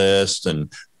shot list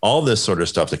and all this sort of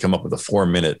stuff to come up with a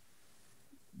 4-minute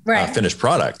finished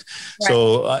product. Right.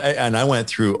 So, I went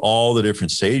through all the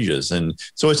different stages. And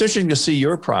so it's interesting to see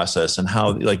your process and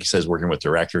how, like you said, working with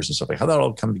directors and stuff, like how that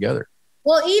all come together.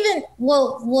 Well,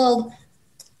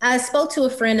 I spoke to a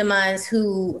friend of mine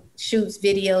who shoots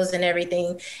videos and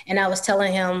everything. And I was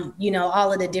telling him,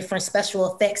 all of the different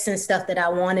special effects and stuff that I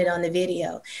wanted on the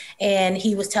video. And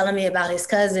he was telling me about his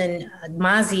cousin,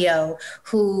 Mazio,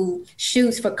 who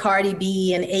shoots for Cardi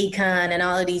B and Akon and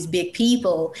all of these big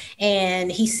people.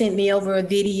 And he sent me over a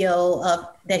video of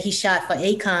that he shot for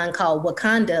Akon called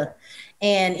Wakanda.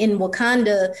 And in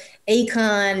Wakanda,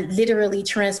 Akon literally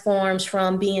transforms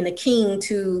from being a king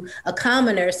to a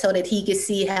commoner so that he could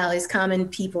see how his common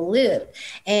people live.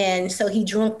 And so he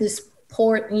drunk this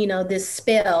this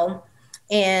spell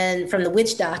and from the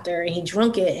witch doctor, and he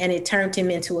drunk it and it turned him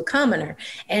into a commoner.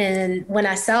 And when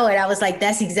I saw it, I was like,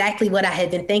 that's exactly what I had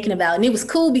been thinking about. And it was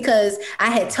cool because I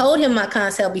had told him my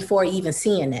concept before even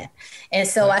seeing that. And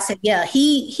so I said, yeah,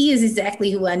 he is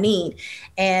exactly who I need.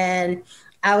 And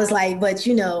I was like, but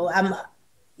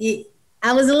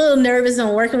I was a little nervous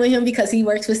on working with him because he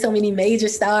works with so many major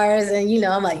stars and,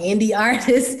 I'm like indie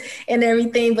artist and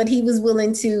everything, but he was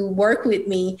willing to work with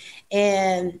me.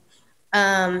 And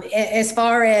as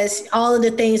far as all of the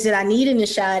things that I need in the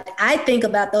shot, I think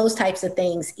about those types of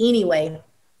things anyway.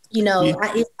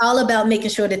 It's all about making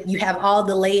sure that you have all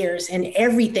the layers and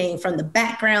everything from the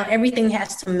background, everything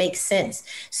has to make sense.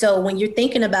 So when you're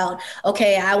thinking about,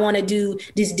 okay, I want to do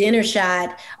this dinner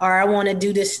shot, or I want to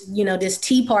do this, this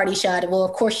tea party shot. Well,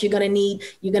 of course you're going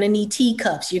to need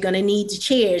teacups. You're going to need the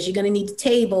chairs. You're going to need the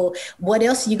table. What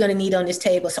else are you going to need on this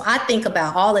table? So I think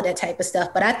about all of that type of stuff,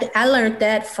 but I learned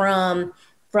that from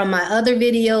my other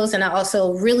videos. And I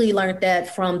also really learned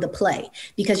that from the play,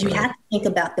 because you have to think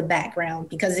about the background,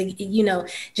 because,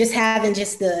 just having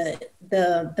just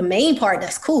the main part,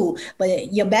 that's cool,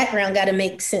 but your background got to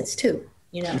make sense too,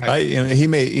 He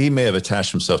may have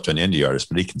attached himself to an indie artist,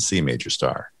 but he can see major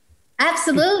star.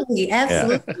 Absolutely.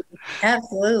 Absolutely. Yeah.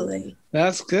 Absolutely.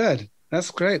 That's good. That's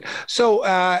great. So,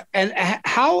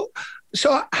 how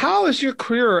is your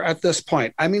career at this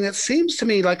point? I mean, it seems to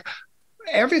me like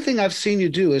everything I've seen you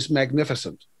do is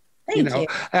magnificent. Thank you.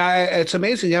 It's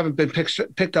amazing you haven't been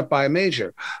picked up by a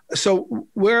major. So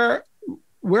where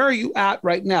are you at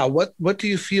right now? What do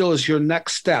you feel is your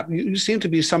next step? You seem to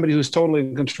be somebody who's totally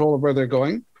in control of where they're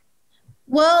going.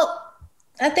 Well,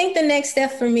 I think the next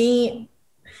step for me,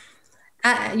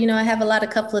 I have a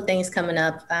couple of things coming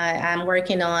up. I'm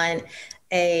working on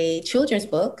a children's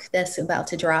book that's about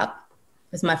to drop.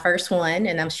 It's my first one,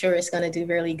 and I'm sure it's going to do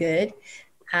really good.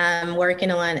 I'm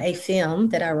working on a film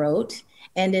that I wrote.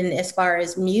 And then as far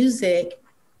as music,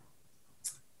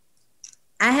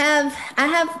 I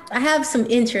have some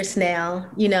interest now.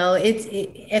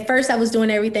 At first I was doing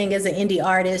everything as an indie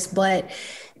artist, but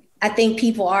I think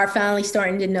people are finally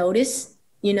starting to notice,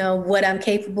 what I'm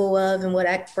capable of and what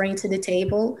I bring to the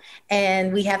table.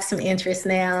 And we have some interest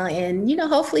now, and,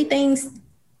 hopefully things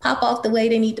pop off the way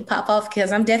they need to pop off,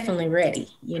 because I'm definitely ready,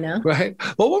 Right.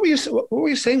 Well, what were you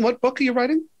saying? What book are you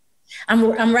writing?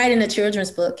 I'm writing a children's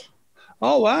book.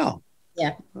 Oh, wow.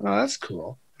 Yeah. Oh, that's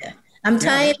cool. Yeah. I'm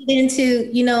tying it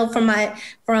into,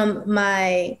 from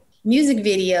my music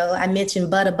video, I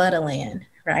mentioned Butta Land,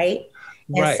 right?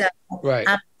 Right. And so right.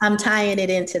 I'm tying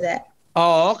it into that.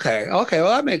 Oh, okay. Okay.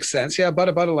 Well, that makes sense. Yeah.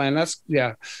 Butta Land. That's,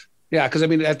 yeah. Yeah, because I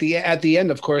mean, at the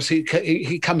end, of course,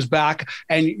 he comes back,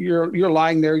 and you're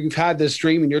lying there. You've had this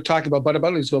dream, and you're talking about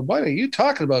Butta. He's going, "What are you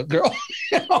talking about, girl?"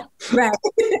 Right.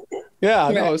 Yeah.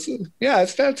 Right. No.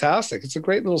 It's fantastic. It's a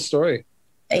great little story.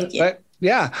 Thank you. But,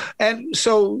 yeah, and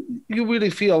so you really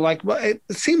feel like, well, it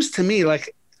seems to me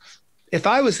like if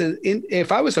I was a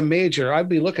major, I'd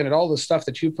be looking at all the stuff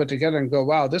that you put together and go,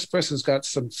 "Wow, this person's got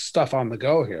some stuff on the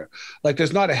go here." Like,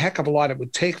 there's not a heck of a lot it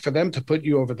would take for them to put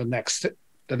you over the next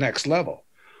level.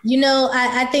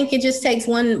 I think it just takes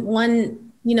one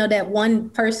that one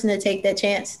person to take that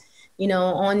chance,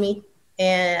 on me.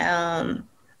 And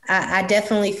I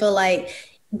definitely feel like,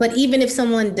 but even if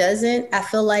someone doesn't, I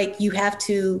feel like you have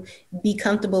to be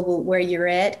comfortable with where you're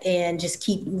at and just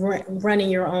keep running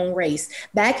your own race.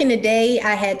 Back in the day,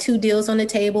 I had 2 deals on the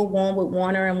table, one with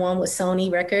Warner and one with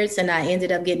Sony Records, and I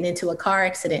ended up getting into a car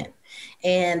accident.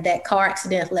 And that car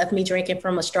accident left me drinking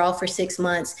from a straw for 6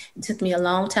 months. It took me a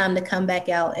long time to come back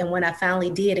out. And when I finally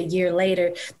did, a year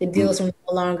later, the deals were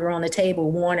no longer on the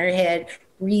table. Warner had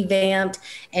revamped,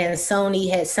 and Sony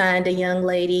had signed a young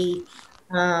lady,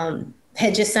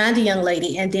 had just signed a young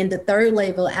lady. And then the third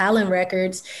label, Allen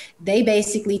Records, they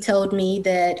basically told me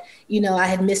that, I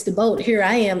had missed the boat. Here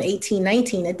I am, 18,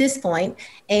 19 at this point.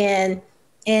 And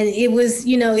it was,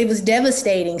 it was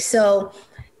devastating. So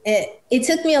it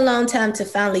took me a long time to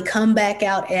finally come back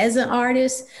out as an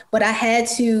artist, but I had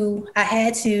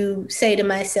to say to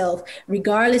myself,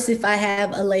 regardless if I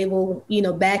have a label,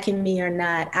 backing me or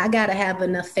not, I got to have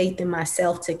enough faith in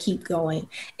myself to keep going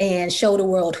and show the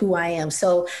world who I am.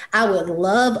 So I would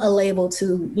love a label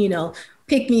to,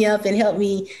 pick me up and help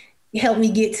me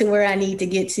get to where I need to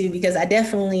get to, because I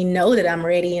definitely know that I'm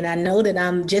ready, and I know that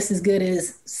I'm just as good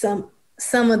as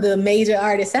some of the major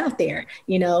artists out there,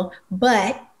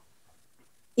 but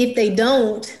if they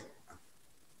don't,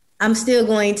 I'm still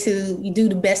going to do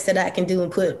the best that I can do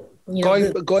and put,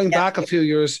 going back a few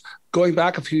years,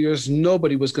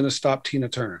 nobody was going to stop Tina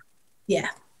Turner. Yeah.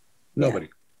 Nobody.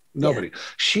 Yeah.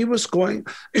 She was going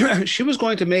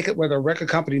to make it whether a record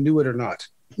company knew it or not.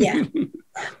 Yeah.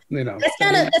 That's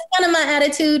kind of my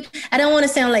attitude. I don't want to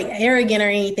sound like arrogant or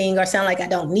anything, or sound like I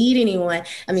don't need anyone.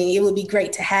 I mean, it would be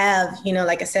great to have,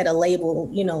 like I said, a label,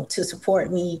 to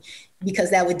support me, because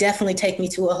that would definitely take me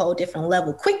to a whole different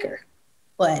level quicker.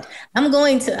 But I'm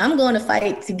going to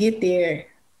fight to get there,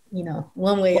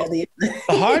 one way or the other.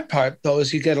 The hard part though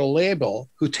is you get a label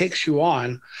who takes you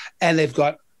on, and they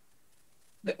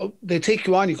take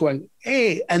you on, you're going,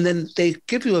 hey, and then they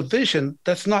give you a vision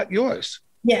that's not yours.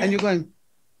 Yeah. And you're going,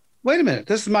 wait a minute,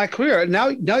 this is my career. And now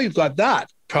you've got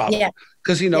that problem. Yeah.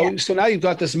 Because, so now you've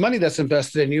got this money that's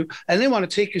invested in you, and they want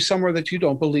to take you somewhere that you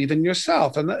don't believe in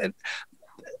yourself. And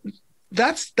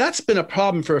that's been a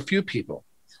problem for a few people.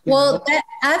 Well,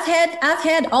 I've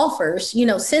had offers,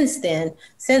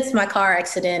 since my car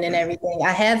accident and everything.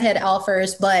 I have had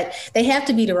offers, but they have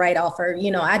to be the right offer.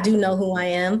 I do know who I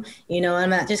am.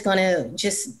 I'm not just going to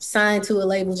just sign to a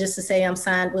label just to say I'm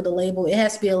signed with a label. It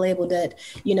has to be a label that,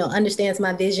 understands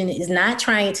my vision, is not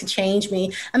trying to change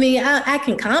me. I mean, I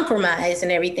can compromise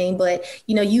and everything, but,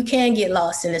 you can get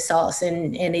lost in the sauce,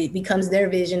 and it becomes their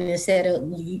vision instead of,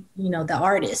 the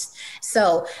artist.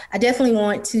 So I definitely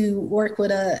want to work with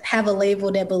have a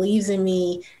label that believes in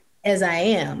me as I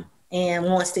am and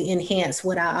wants to enhance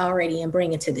what I already am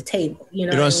bringing to the table.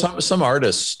 Some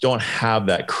artists don't have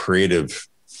that creative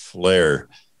flair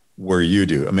where you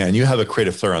do. I mean, you have a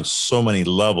creative flair on so many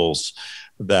levels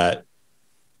that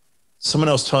someone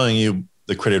else telling you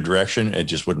the creative direction, it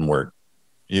just wouldn't work,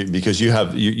 because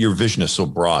your vision is so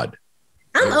broad.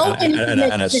 I'm open,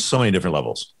 and at so many different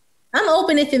levels. I'm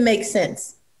open if it makes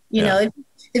sense.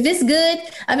 If it's good,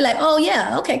 I'd be like, oh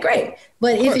yeah, okay, great.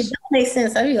 But if it don't make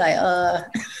sense, I'd be like,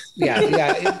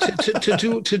 Yeah.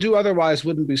 To do otherwise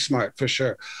wouldn't be smart, for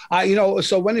sure.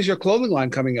 So when is your clothing line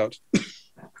coming out?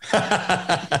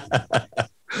 I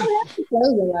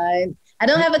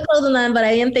don't have a clothing line, but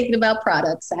I am thinking about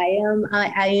products. I am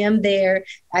there.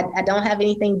 I don't have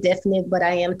anything definite, but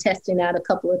I am testing out a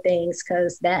couple of things,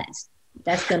 because that's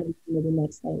going to be the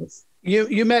next things.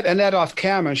 You met Annette off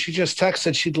camera, and she just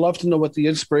texted she'd love to know what the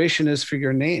inspiration is for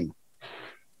your name.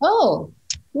 Oh,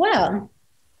 well,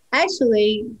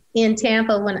 actually in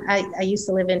Tampa, when I used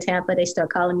to live in Tampa, they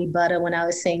started calling me Butta when I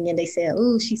was singing. They said,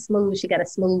 ooh, she's smooth. She got a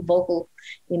smooth vocal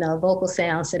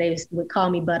sound. So they would call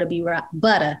me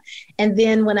Butta. And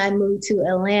then when I moved to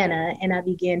Atlanta and I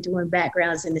began doing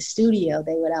backgrounds in the studio,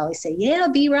 they would always say, yeah,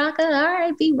 B-Rocka. All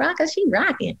right, B-Rocka, she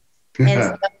rocking. And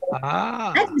so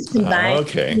I just combined.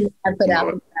 Okay. I put out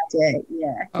the project.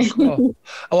 Yeah. Oh, cool.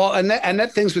 Well, and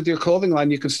that things with your clothing line,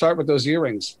 you could start with those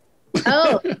earrings.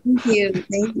 Oh, thank you.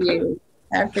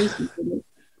 I appreciate it.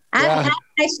 Yeah. I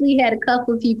actually had a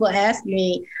couple of people ask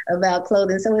me about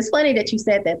clothing, so it's funny that you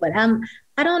said that. But I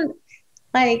don't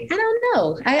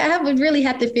know. I would really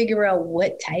have to figure out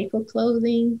what type of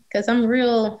clothing, because I'm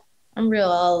real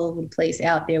all over the place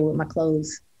out there with my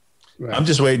clothes. Right. I'm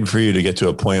just waiting for you to get to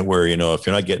a point where, if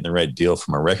you're not getting the right deal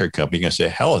from a record company, you're going to say,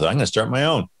 hell, I'm going to start my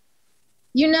own.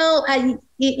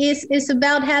 It's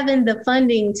about having the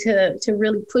funding to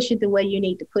really push it the way you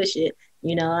need to push it.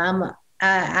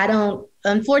 I don't,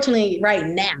 unfortunately, right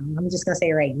now, I'm just going to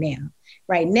say right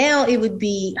now, it would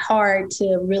be hard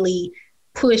to really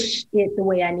push it the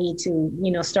way I need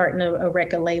to, starting a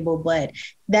record label, but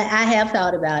that I have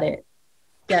thought about it.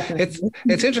 Definitely.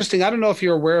 It's interesting. I don't know if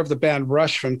you're aware of the band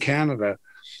Rush from Canada.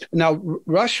 Now,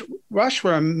 Rush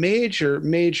were a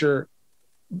major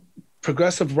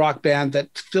progressive rock band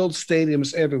that filled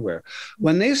stadiums everywhere.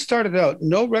 When they started out,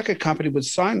 no record company would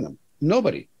sign them.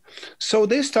 Nobody. So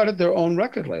they started their own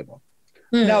record label.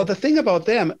 Now, the thing about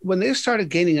them, when they started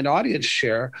gaining an audience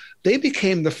share, they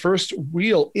became the first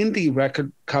real indie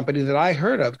record company that I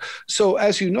heard of. So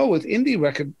as you know, with indie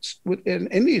records, with an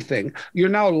indie thing, you're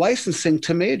now licensing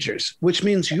to majors, which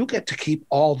means you get to keep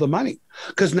all the money,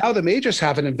 because now the majors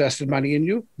haven't invested money in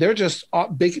you. They're just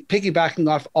piggybacking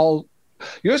off all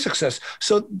your success.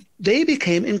 So they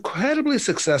became incredibly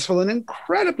successful and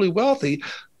incredibly wealthy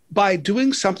by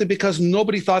doing something, because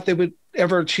nobody thought they would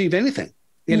ever achieve anything,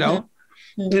 know?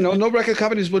 No record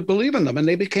companies would believe in them, and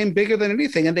they became bigger than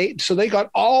anything. And they got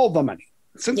all the money.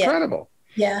 It's incredible.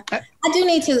 Yeah. I do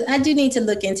need to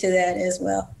look into that as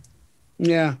well.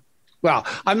 Yeah. Well,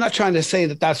 I'm not trying to say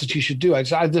that that's what you should do. I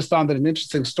just found it an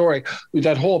interesting story with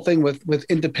that whole thing with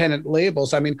independent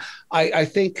labels. I mean, I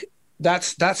think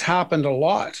that's happened a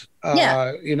lot,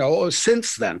 you know,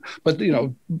 since then. But, you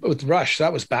know, with Rush,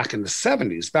 that was back in the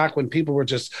 70s, back when people were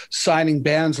just signing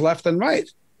bands left and right,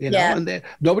 you know, and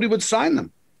nobody would sign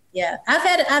them. Yeah,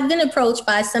 I've been approached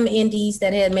by some indies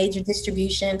that had major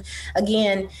distribution.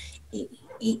 Again,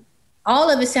 all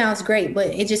of it sounds great, but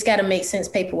it just got to make sense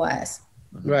paper-wise.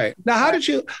 Right. Now, how did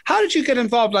you get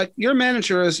involved? Like, your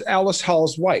manager is Alice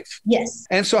Hall's wife. Yes.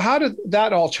 And so how did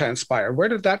that all transpire? Where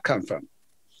did that come from?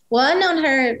 Well, I've known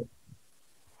her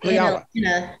I've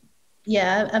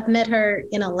met her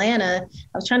in Atlanta.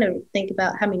 I was trying to think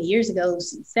about how many years ago,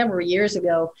 several years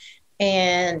ago.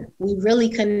 And we really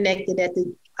connected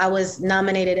I was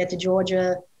nominated at the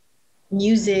Georgia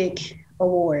Music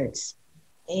Awards,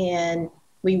 and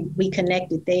we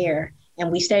connected there,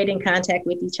 and we stayed in contact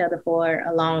with each other for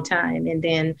a long time. And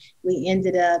then we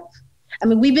ended up,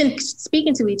 we've been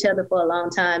speaking to each other for a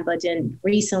long time, but then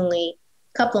recently,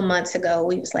 a couple of months ago,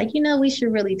 we was like, you know, we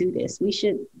should really do this. You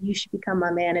should become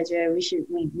my manager.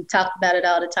 We talked about it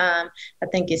all the time. I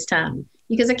think it's time,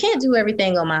 because I can't do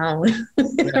everything on my own.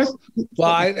 Yes.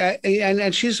 Well,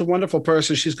 and she's a wonderful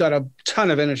person. She's got a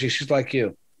ton of energy. She's like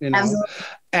you know. Absolutely.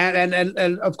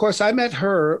 And of course, I met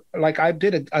her, like, I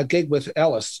did a gig with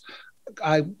Ellis.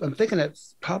 I'm thinking it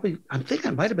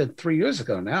might have been 3 years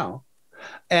ago now.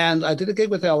 And I did a gig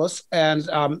with Ellis, and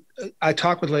I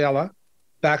talked with Leala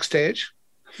backstage.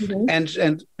 Mm-hmm.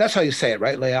 And that's how you say it,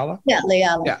 right? Leala? Yeah,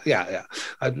 Leala. Yeah.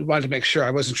 I wanted to make sure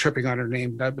I wasn't tripping on her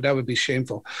name. That would be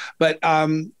shameful. But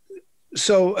and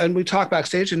we talked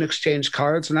backstage and exchanged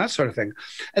cards and that sort of thing.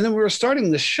 And then we were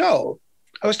starting the show.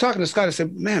 I was talking to Scott. I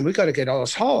said, man, we got to get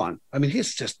Alice Hall on. I mean,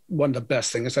 he's just one of the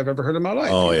best things I've ever heard in my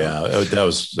life. Oh, yeah. That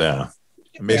was,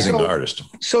 amazing artist.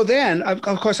 So then,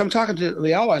 of course, I'm talking to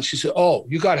Leala, and she said, oh,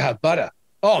 you got to have Butta.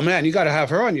 Oh, man, you got to have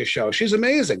her on your show. She's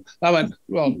amazing. I went,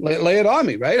 well, lay it on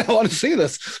me, right? I want to see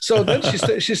this. So then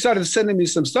she started sending me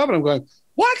some stuff, and I'm going,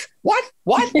 what?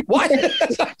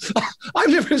 I've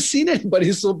never seen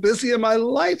anybody so busy in my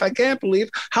life. I can't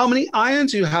believe how many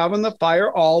irons you have on the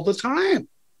fire all the time.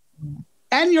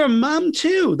 And your mom,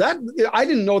 too. I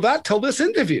didn't know that till this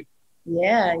interview.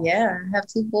 Yeah. I have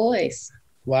 2 boys.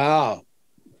 Wow.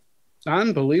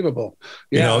 Unbelievable.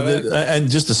 You know, and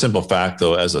just a simple fact,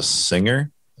 though, as a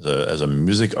singer, as a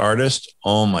music artist,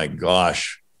 oh my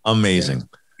gosh, amazing.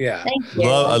 Yeah.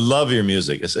 I love your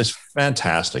music. It's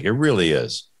fantastic. It really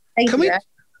is. Can we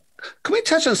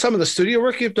touch on some of the studio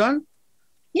work you've done?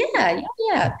 Yeah.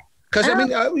 Because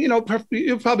you know,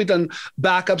 you've probably done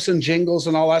backups and jingles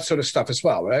and all that sort of stuff as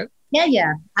well, right?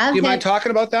 Yeah. Do you mind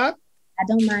talking about that? I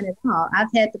don't mind at all.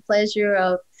 I've had the pleasure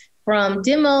of, from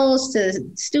demos to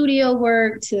studio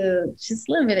work to just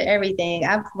a little bit of everything.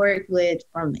 I've worked with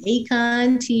from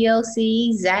Akon,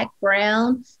 TLC, Zach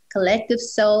Brown, Collective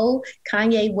Soul,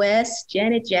 Kanye West,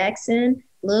 Janet Jackson,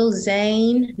 Lil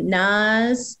Zane,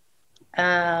 Nas.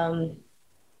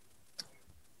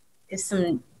 It's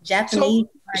some Japanese.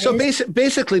 So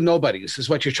basically nobody's is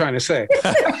what you're trying to say.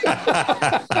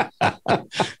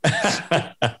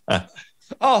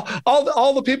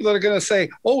 All the people that are going to say,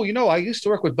 oh, you know, I used to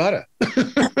work with Butta.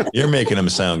 You're making them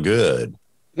sound good.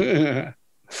 Yeah,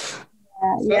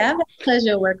 I've had the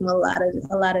pleasure of working with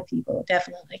a lot of people,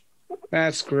 definitely.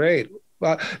 That's great.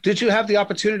 Well, did you have the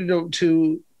opportunity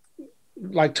to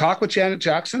like talk with Janet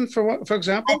Jackson, for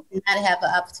example? I did not have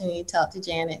the opportunity to talk to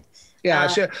Janet. Yeah,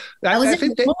 I was in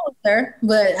the room with her,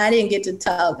 but I didn't get to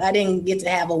talk. I didn't get to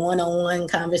have a one-on-one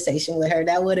conversation with her.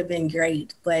 That would have been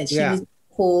great, but she was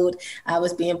pulled. I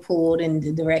was being pulled in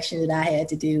the direction that I had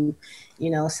to do,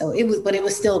 you know. So it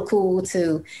was still cool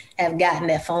to have gotten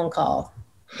that phone call.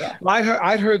 Yeah, well,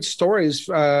 I'd heard stories.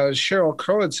 Sheryl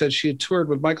Crow had said she had toured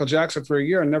with Michael Jackson for a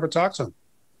year and never talked to him.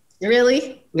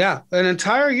 Really? Yeah, an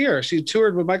entire year she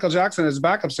toured with Michael Jackson as a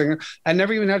backup singer and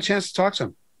never even had a chance to talk to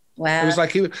him. Wow. It was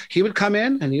like he would come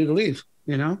in and he'd leave.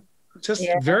 You know, just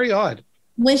very odd.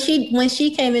 When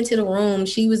she came into the room,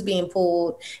 she was being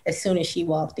pulled as soon as she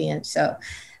walked in. So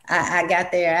I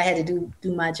got there. I had to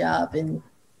do my job, and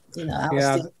you know, I was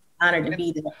still honored to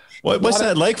be there. What's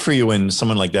that like for you when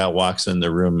someone like that walks in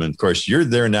the room? And of course, you're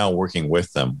there now working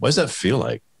with them. What does that feel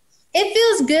like? It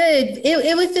feels good.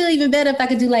 It would feel even better if I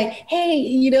could do like, hey,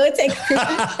 you know, take a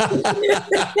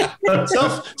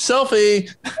selfie.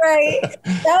 Right.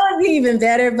 That would be even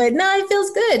better. But no, it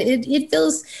feels good. It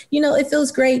feels, you know, it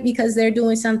feels great because they're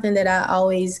doing something that I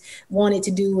always wanted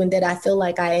to do and that I feel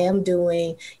like I am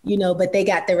doing, you know, but they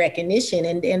got the recognition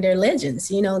and they're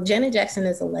legends. You know, Janet Jackson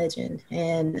is a legend.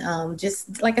 And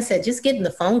just like I said, just getting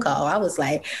the phone call, I was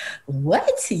like,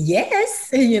 what? Yes.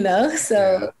 You know,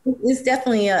 so it's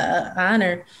definitely a an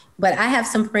honor. But I have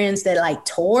some friends that like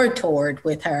toured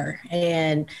with her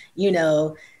and, you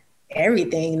know,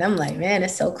 everything. And I'm like, man,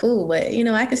 it's so cool. But, you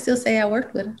know, I can still say I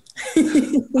worked with her.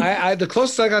 The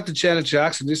closest I got to Janet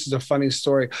Jackson, this is a funny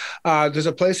story. There's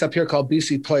a place up here called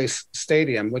BC Place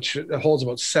Stadium, which holds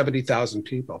about 70,000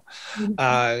 people.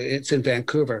 It's in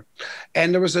Vancouver.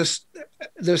 And there was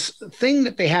this thing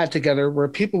that they had together where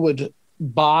people would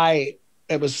buy,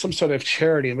 it was some sort of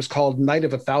charity. It was called Night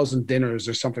of 1,000 Dinners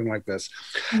or something like this.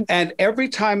 And every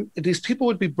time these people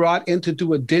would be brought in to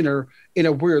do a dinner in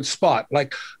a weird spot,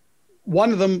 like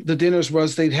one of them, the dinners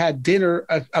was they'd had dinner,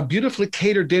 a beautifully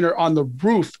catered dinner on the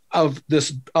roof of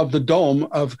the dome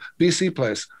of BC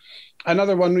Place.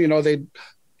 Another one, you know, they'd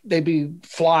be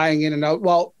flying in and out.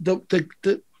 Well,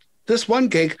 this one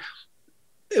gig,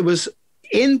 it was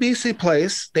in BC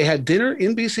Place. They had dinner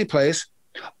in BC Place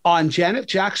on Janet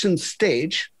Jackson's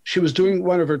stage. She was doing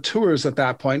one of her tours at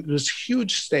that point. It was a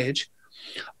huge stage.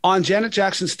 On Janet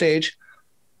Jackson's stage,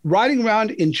 riding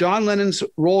around in John Lennon's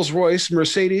Rolls-Royce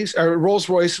limousine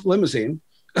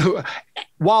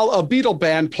while a Beatle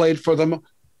band played for them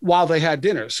while they had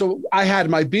dinner. So I had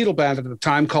my Beatle band at the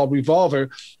time called Revolver,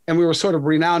 and we were sort of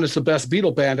renowned as the best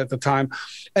Beatle band at the time.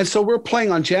 And so we're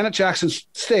playing on Janet Jackson's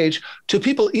stage to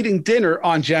people eating dinner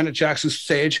on Janet Jackson's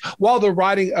stage while they're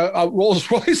riding a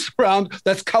Rolls-Royce around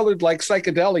that's colored like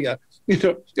psychedelia. You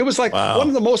know, it was like one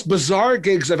of the most bizarre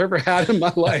gigs I've ever had in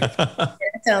my life.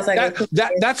 Sounds like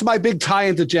that's my big tie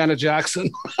into Janet Jackson.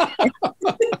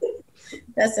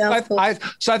 That sounds cool.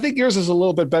 So I think yours is a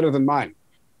little bit better than mine.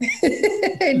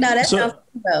 Sounds cool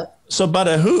though. So,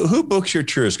 Butta, who books your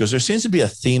tours? Because there seems to be a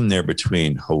theme there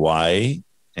between Hawaii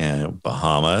and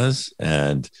Bahamas,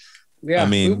 and I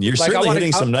mean, you're certainly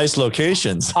hitting some nice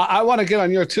locations. I want to get on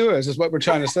your tours, is what we're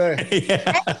trying to say.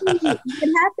 Yeah. Actually, what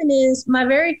happened is my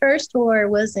very first tour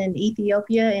was in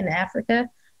Ethiopia, in Africa.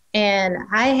 And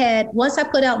once I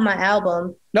put out my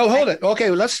album. No, hold it.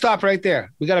 Okay, well, let's stop right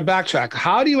there. We got to backtrack.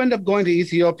 How do you end up going to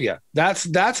Ethiopia? That's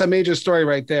a major story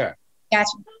right there.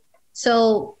 Gotcha.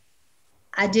 So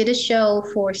I did a show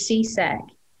for CSAC.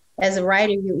 As a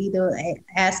writer, you're either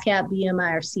ASCAP,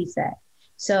 BMI, or CSAC.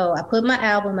 So I put my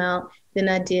album out. Then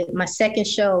I did my second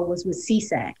show was with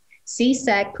CSAC.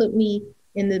 CSAC put me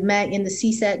in the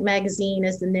CSAC magazine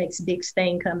as the next big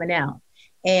thing coming out.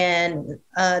 And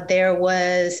there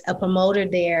was a promoter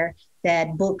there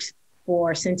that booked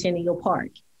for Centennial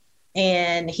Park.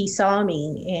 And he saw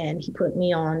me and he put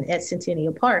me on at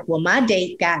Centennial Park. Well, my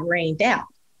date got rained out.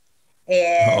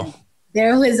 And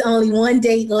there was only one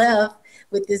date left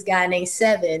with this guy named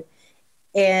Seven.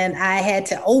 And I had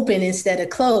to open instead of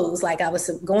close like I was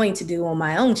going to do on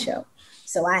my own show.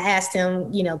 So I asked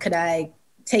him, you know, could I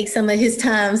take some of his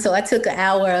time? So I took an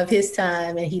hour of his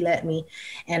time and he let me,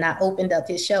 and I opened up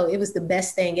his show. It was the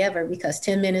best thing ever because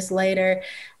 10 minutes later,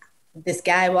 this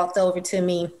guy walked over to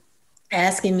me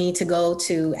asking me to go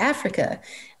to Africa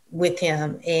with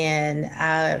him.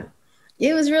 And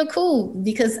it was real cool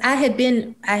because I had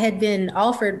been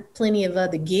offered plenty of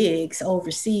other gigs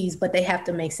overseas, but they have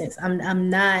to make sense. I'm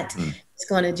not just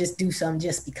going to just do something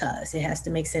just because. It has to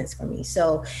make sense for me.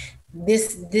 So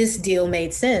this deal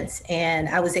made sense. And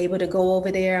I was able to go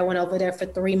over there. I went over there for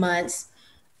 3 months,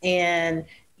 and,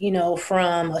 you know,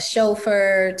 from a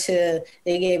chauffeur to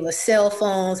they gave us cell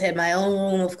phones, had my own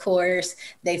room, of course.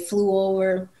 They flew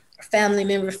over a family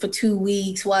member for 2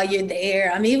 weeks while you're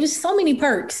there. I mean, it was so many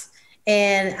perks.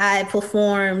 And I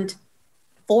performed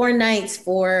 4 nights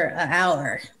for an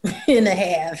hour and a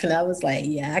half. And I was like,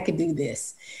 yeah, I could do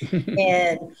this.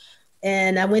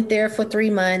 and I went there for 3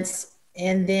 months.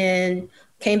 And then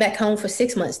came back home for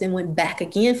 6 months, then went back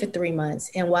again for 3 months.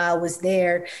 And while I was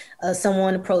there,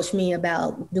 someone approached me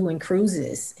about doing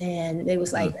cruises. And they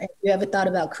was like, have you ever thought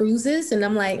about cruises? And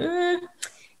I'm like,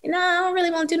 you know, I don't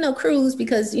really want to do no cruise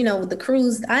because, you know, the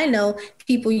cruise, I know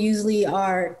people usually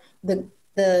are the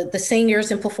singers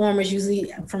and performers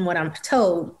usually, from what I'm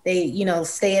told, they, you know,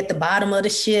 stay at the bottom of the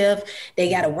ship.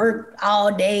 They got to work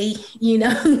all day, you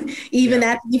know, even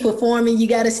after you performing, you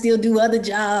got to still do other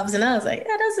jobs. And I was like,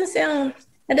 that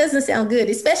doesn't sound good,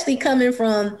 especially coming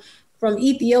from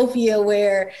Ethiopia,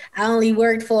 where I only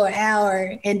worked for an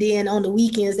hour. And then on the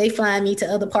weekends, they fly me to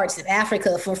other parts of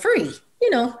Africa for free, you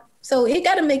know. So it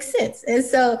got to make sense. And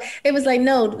so it was like,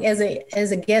 no, as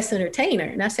a guest entertainer.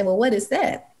 And I said, well, what is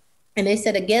that? And they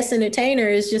said a guest entertainer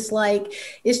is just like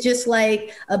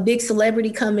a big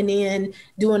celebrity coming in,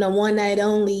 doing a one night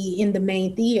only in the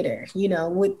main theater, you know,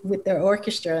 with their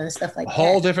orchestra and stuff like that.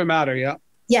 Whole different matter. Yeah.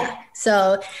 Yeah.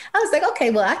 So I was like,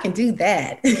 okay, well, I can do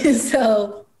that.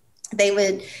 So they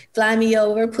would fly me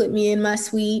over, put me in my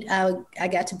suite. I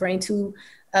got to bring 2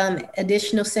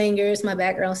 additional singers, my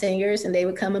background singers, and they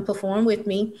would come and perform with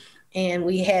me. And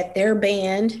we had their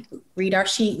band read our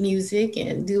sheet music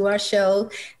and do our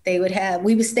show. We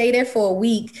would stay there for a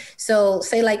week. So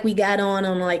say like we got on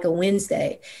like a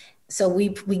Wednesday. So we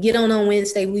get on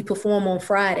Wednesday, we perform on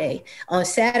Friday. On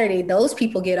Saturday, those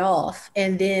people get off.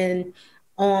 And then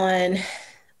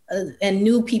and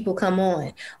new people come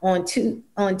on. On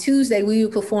Tuesday, we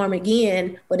would perform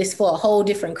again, but it's for a whole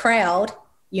different crowd,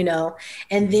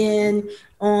 And then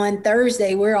on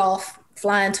Thursday, we're off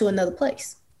flying to another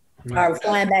place. Or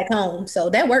flying back home.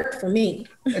 So that worked for me.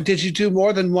 Did you do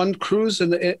more than one cruise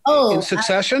in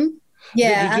succession?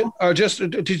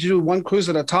 Did you do one cruise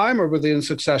at a time, or were they in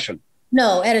succession?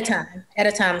 No, at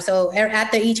a time. So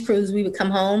after each cruise, we would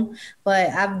come home. But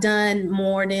I've done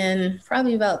more than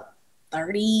probably about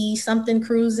 30 something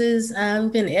cruises.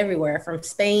 I've been everywhere from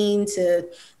Spain to,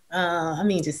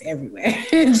 just everywhere.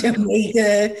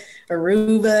 Jamaica,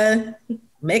 Aruba,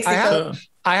 Mexico.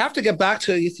 I have to get back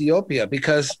to Ethiopia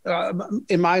because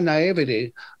in my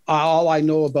naivety, all I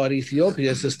know about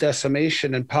Ethiopia is this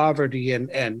decimation and poverty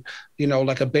and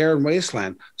like a barren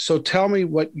wasteland. So tell me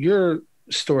what your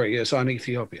story is on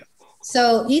Ethiopia.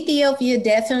 So Ethiopia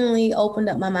definitely opened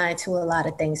up my mind to a lot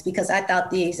of things because I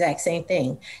thought the exact same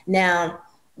thing. Now,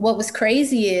 what was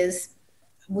crazy is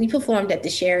we performed at the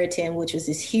Sheraton, which was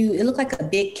this huge, it looked like a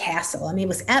big castle. I mean,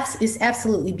 it's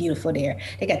absolutely beautiful there.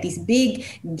 They got these big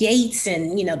gates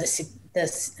and,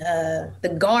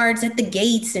 the guards at the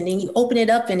gates, and then you open it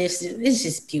up and it's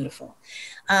just beautiful.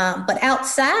 But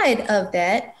outside of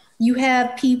that, you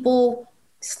have people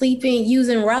sleeping,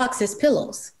 using rocks as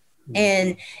pillows.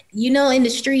 And, in the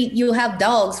street, you'll have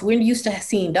dogs. We're used to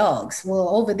seeing dogs. Well,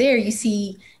 over there, you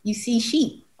see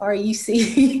sheep. Or you'll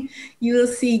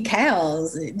see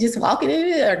cows just walking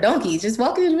or donkeys just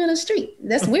walking in the middle of the street.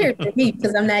 That's weird for me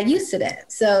because I'm not used to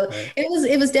that. So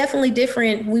it was definitely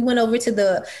different. We went over to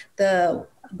the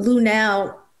Blue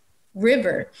Nile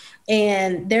River,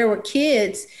 and there were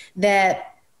kids that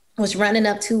was running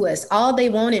up to us. All they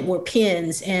wanted were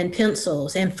pens and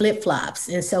pencils and flip-flops.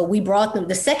 And so we brought them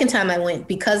the second time I went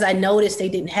because I noticed they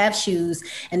didn't have shoes,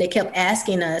 and they kept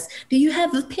asking us, do you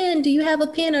have a pen? Do you have a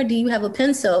pen, or do you have a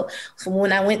pencil? So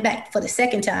when I went back for the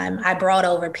second time, I brought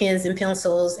over pens and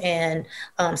pencils and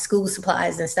school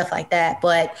supplies and stuff like that.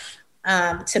 But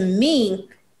to me,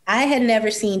 I had never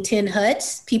seen tin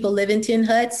huts. People live in tin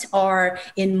huts or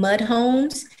in mud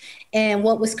homes. And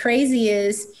what was crazy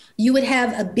is you would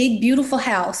have a big, beautiful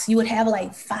house. You would have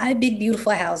like 5 big,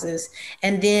 beautiful houses,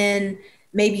 and then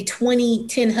maybe 20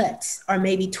 tin huts, or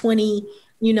maybe 20,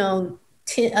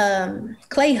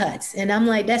 clay huts. And I'm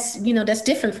like, that's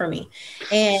different for me.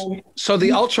 And so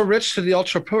the ultra rich to the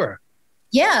ultra poor.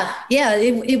 Yeah.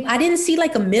 I didn't see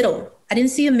like a middle. I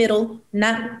didn't see a middle,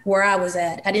 not where I was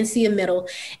at. I didn't see a middle.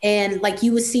 And like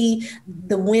you would see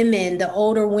the women, the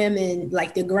older women,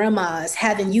 like the grandmas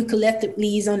having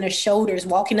eucalyptus on their shoulders,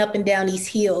 walking up and down these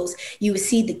hills. You would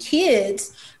see the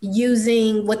kids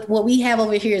using what we have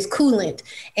over here is coolant.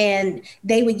 And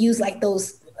they would use like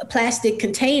those plastic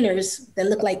containers that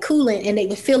look like coolant, and they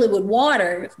would fill it with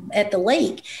water at the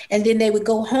lake. And then they would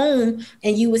go home,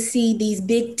 and you would see these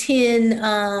big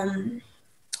tin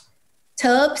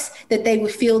tubs that they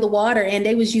would fill the water, and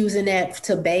they was using that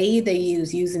to bathe. They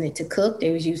was using it to cook.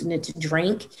 They was using it to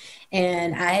drink.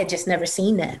 And I had just never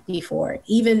seen that before.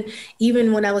 Even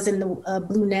when I was in the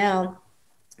Blue Nile,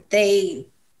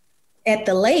 at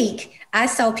the lake, I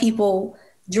saw people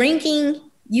drinking,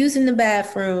 using the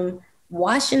bathroom,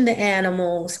 washing the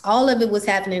animals. All of it was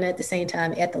happening at the same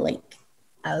time at the lake.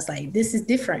 I was like, this is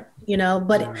different,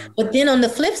 but then on the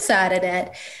flip side of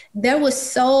that, there was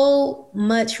so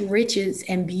much riches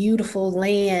and beautiful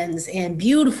lands and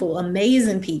beautiful,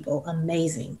 amazing people,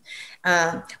 amazing.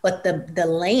 But the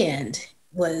land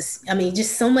was,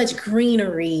 just so much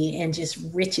greenery and just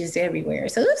riches everywhere.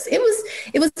 So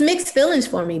it was mixed feelings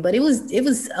for me, but it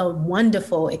was a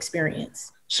wonderful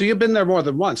experience. So you've been there more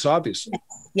than once, obviously.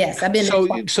 Yes, I've been there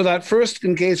twice. So that first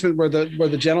engagement where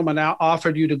the gentleman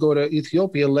offered you to go to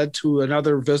Ethiopia led to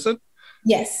another visit?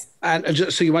 Yes. And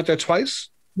so you went there twice?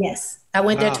 Yes, I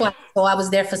went there twice. So I was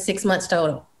there for 6 months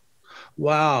total.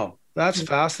 Wow, that's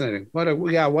fascinating. What a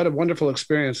wonderful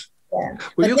experience. Yeah.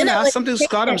 Were you going to ask something,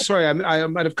 Scott? I'm sorry, I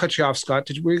might have cut you off, Scott.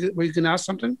 Were you going to ask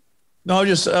something? No,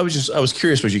 I was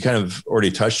curious, but you kind of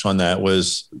already touched on that.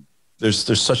 Was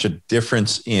there's such a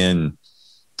difference in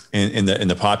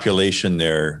the population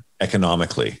there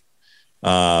economically.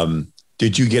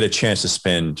 Did you get a chance to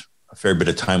spend a fair bit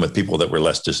of time with people that were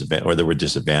less disadvantaged, or that were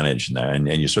disadvantaged? And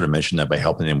you sort of mentioned that by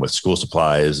helping them with school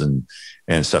supplies and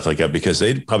stuff like that, because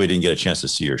they probably didn't get a chance to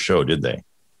see your show, did they?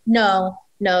 No,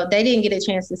 No, they didn't get a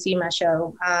chance to see my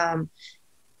show.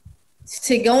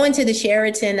 To go into the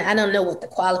Sheraton, I don't know what the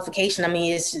qualification. I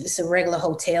mean, it's a regular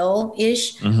hotel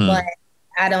ish, but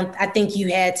I think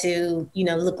you had to,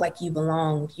 look like you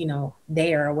belonged,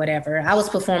 there or whatever. I was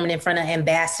performing in front of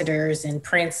ambassadors and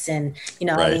Prince and,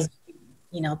 all these,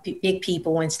 big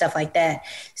people and stuff like that.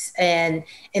 And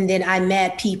then I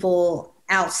met people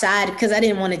outside because I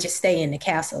didn't want to just stay in the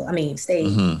castle. I mean, stay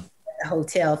at the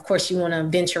hotel. Of course, you want to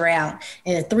venture out.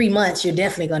 And in 3 months, you're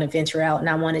definitely going to venture out. And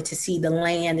I wanted to see the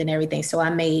land and everything. So I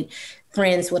made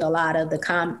friends with a lot of the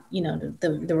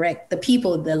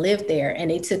people that lived there, and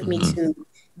they took me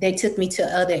to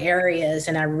other areas,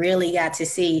 and I really got to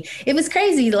see. It was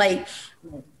crazy. Like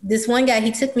this one guy,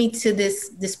 he took me to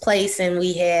this place, and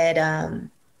we had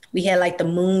like the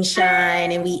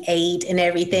moonshine, and we ate and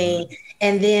everything.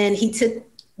 And then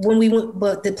when we went,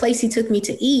 but the place he took me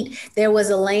to eat, there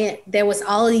was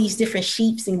all these different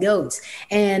sheeps and goats.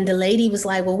 And the lady was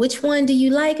like, well, which one do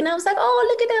you like? And I was like, oh,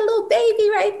 look at that little baby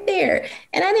right there.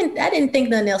 And I didn't think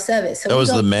nothing else of it. So that was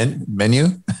the menu?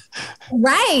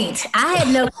 Right. I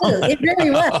had no clue. It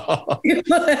really was. It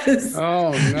was.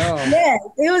 Oh, no. Yeah,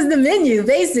 it was the menu,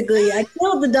 basically. I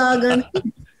killed the doggone.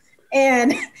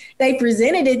 And they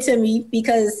presented it to me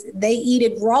because they eat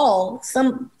it raw.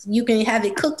 You can have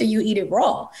it cooked or you eat it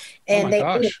raw. And they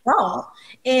eat it raw.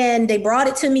 And they brought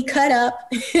it to me cut up.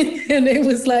 And it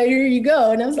was like, here you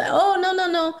go. And I was like, oh,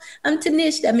 no. I'm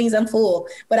Tanish. That means I'm full.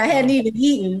 But I hadn't even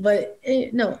eaten. But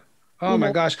no. Oh,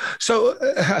 my gosh. So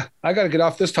I got to get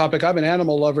off this topic. I'm an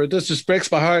animal lover. This just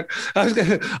breaks my heart. I was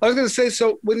going to say,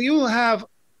 so when you have,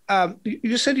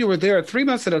 you said you were there 3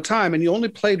 months at a time and you only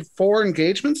played 4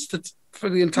 engagements for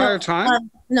the entire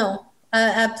time? No,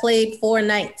 I played 4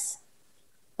 nights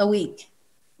a week.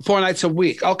 4 nights a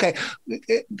week. Okay.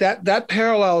 That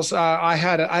parallels, I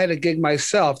had a gig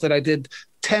myself that I did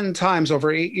 10 times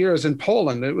over 8 years in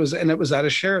Poland. It was at a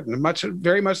Sheraton,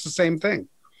 very much the same thing.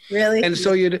 Really? And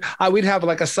so we'd have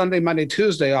like a Sunday, Monday,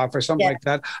 Tuesday off or something like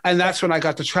that. And that's when I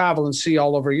got to travel and see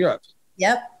all over Europe.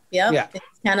 Yep. Yeah. It's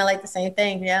kind of like the same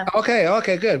thing. Yeah.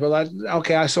 Okay, good.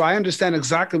 Well, so I understand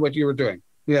exactly what you were doing.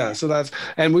 Yeah. So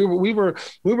and we were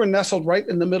nestled right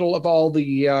in the middle of all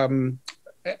the,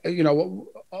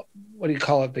 what do you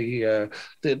call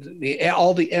it?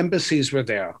 All the embassies were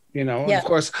there, And of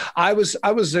course I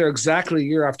was there exactly a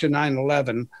year after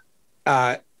 9/11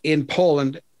 in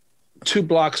Poland, 2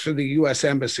 blocks from the U.S.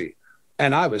 embassy.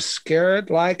 And I was scared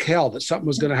like hell that something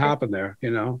was going to happen there,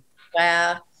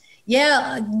 Wow.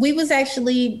 Yeah, we was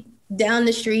actually down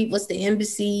the street was the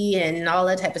embassy and all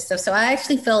that type of stuff. So I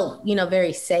actually felt,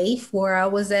 very safe where I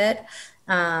was at.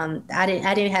 I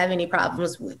didn't have any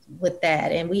problems with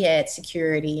that. And we had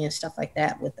security and stuff like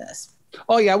that with us.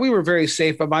 Oh, yeah, we were very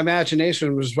safe, but my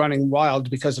imagination was running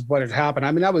wild because of what had happened.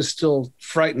 I mean, I was still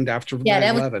frightened after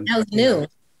 9/11. That was new.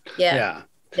 Yeah,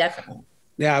 definitely.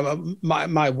 Yeah,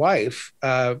 my wife,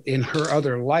 in her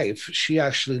other life, she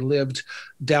actually lived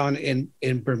down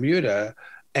in Bermuda,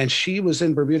 and she was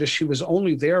in Bermuda. She was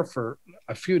only there for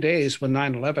a few days when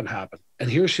 9/11 happened.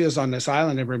 And here she is on this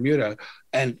island in Bermuda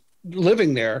and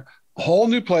living there, a whole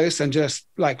new place, and just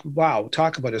like, wow,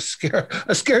 talk about a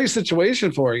scary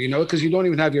situation for her, because you don't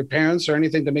even have your parents or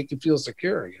anything to make you feel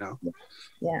secure,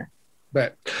 Yeah.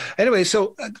 But anyway,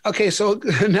 so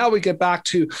now we get back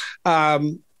to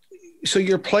so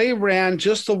your play ran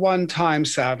just the one time,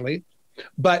 sadly,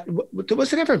 but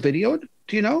was it ever videoed?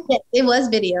 Do you know? Yeah, it was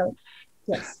videoed.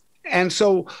 Yes. And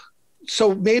so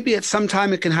maybe at some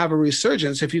time it can have a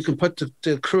resurgence if you can put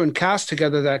the crew and cast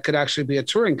together that could actually be a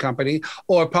touring company,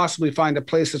 or possibly find a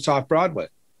place that's off Broadway.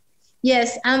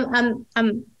 Yes, I'm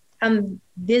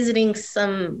visiting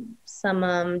some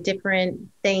different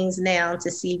things now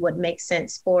to see what makes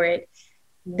sense for it.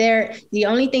 The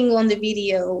only thing on the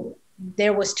video,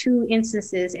 there was 2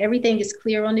 instances. Everything is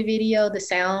clear on the video. The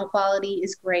sound quality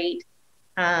is great.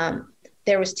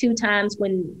 There was 2 times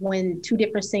when 2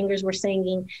 different singers were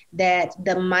singing that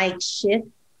the mic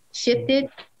shifted,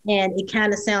 and it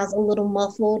kind of sounds a little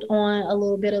muffled on a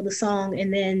little bit of the song.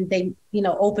 And then they,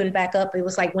 opened back up. It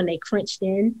was like when they crunched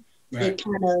in, It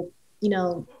kind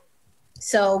of,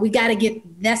 so we got to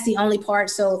that's the only part.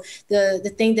 So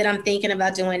the thing that I'm thinking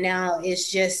about doing now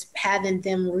is just having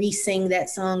them re-sing that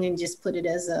song and just put it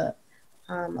as a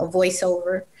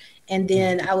voiceover. And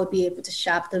then I would be able to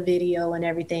shop the video and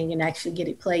everything and actually get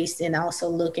it placed, and also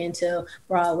look into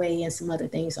Broadway and some other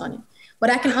things on it. But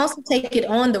I can also take it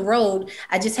on the road.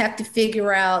 I just have to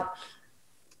figure out,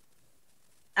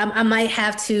 I might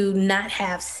have to not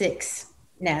have 6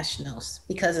 nationals,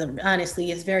 because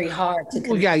honestly, it's very hard to.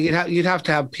 Well, yeah, you'd have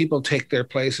to have people take their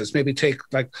places. Maybe take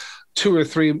like 2 or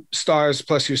 3 stars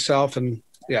plus yourself, and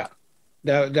Yeah.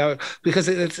 Because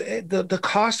the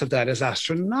cost of that is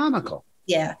astronomical.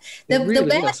 Yeah. The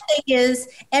bad thing is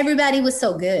everybody was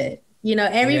so good. You know,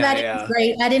 everybody was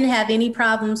great. I didn't have any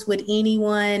problems with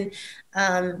anyone.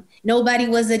 Nobody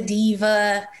was a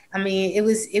diva. I mean, it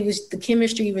was the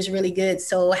chemistry was really good.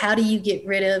 So how do you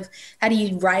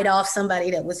write off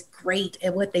somebody that was great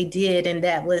at what they did and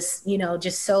that was, you know,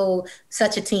 just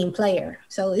such a team player?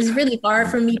 So it's really hard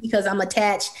for me because I'm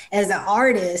attached as an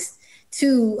artist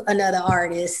to another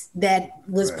artist that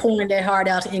was pouring their heart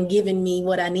out and giving me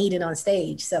what I needed on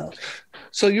stage. So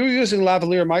you were using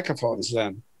lavalier microphones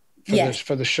then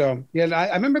for the show. Yeah,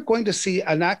 I remember going to see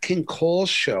a Nat King Cole's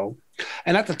show.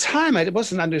 And at the time, I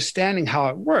wasn't understanding how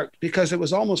it worked because it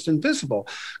was almost invisible.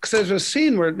 Because there's a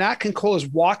scene where Nat King Cole is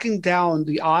walking down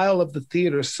the aisle of the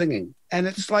theater singing. And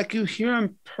it's like you hear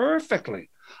him perfectly.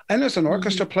 And there's an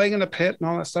orchestra playing in the pit and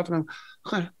all that stuff. And I'm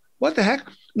kind of, what the heck?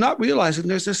 Not realizing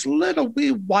there's this little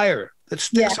wee wire that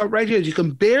sticks out right here. You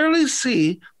can barely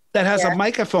see that has a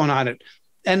microphone on it.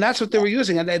 And that's what they were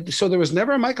using. And so there was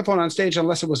never a microphone on stage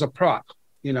unless it was a prop,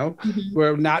 you know,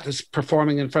 where Nat is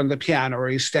performing in front of the piano or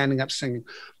he's standing up singing.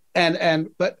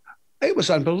 But it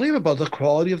was unbelievable, the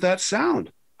quality of that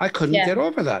sound. I couldn't get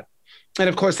over that. And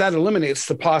of course, that eliminates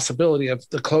the possibility of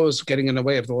the clothes getting in the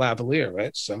way of the lavalier,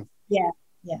 right? So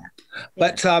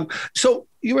But so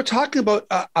you were talking about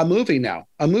a movie now,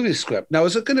 a movie script. Now,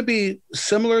 is it going to be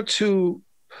similar to,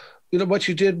 you know, what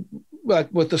you did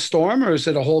with The Storm, or is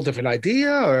it a whole different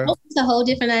idea? Or it's a whole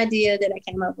different idea that I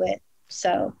came up with.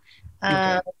 So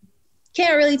can't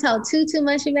really talk too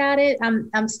much about it.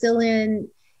 I'm still in.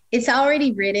 It's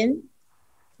already written,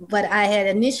 but I had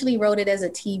initially wrote it as a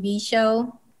TV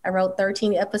show. I wrote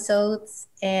 13 episodes,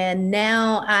 and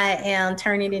now I am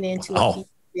turning it into a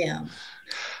film.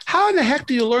 How in the heck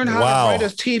do you learn how to write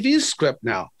a TV script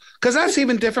now? Because that's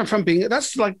even different from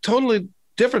that's like totally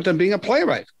different than being a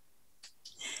playwright.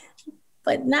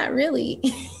 But not really.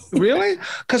 Really?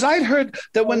 Because I'd heard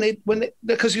that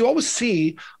because you always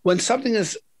see when something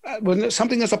is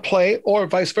a play or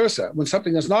vice versa, when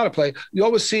something is not a play, you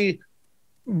always see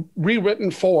rewritten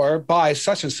for by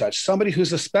such and such, somebody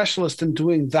who's a specialist in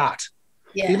doing that,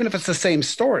 even if it's the same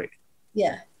story.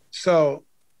 Yeah. So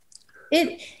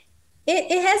it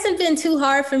hasn't been too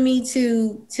hard for me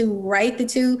to write the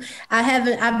two.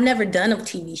 I've never done a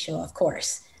TV show, of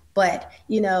course, but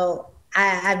you know,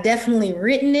 I've definitely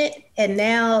written it, and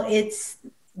now it's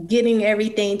getting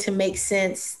everything to make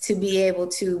sense to be able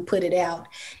to put it out.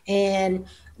 And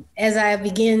as I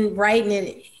begin writing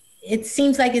it, it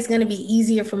seems like it's going to be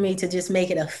easier for me to just make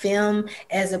it a film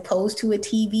as opposed to a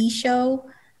TV show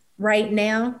right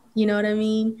now. You know what I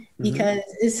mean? Because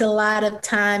it's a lot of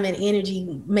time and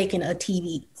energy making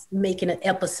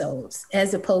episodes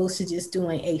as opposed to just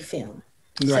doing a film.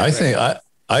 Right.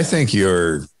 I think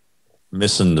you're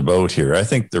missing the boat here. I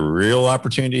think the real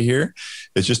opportunity here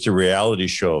is just a reality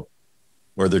show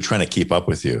where they're trying to keep up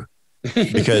with you.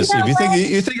 Because if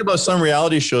you think about some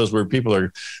reality shows where people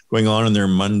are going on in their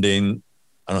mundane,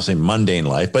 I don't say mundane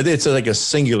life, but it's like a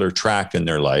singular track in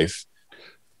their life.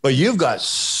 But you've got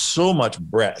so much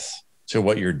breadth to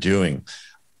what you're doing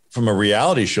from a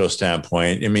reality show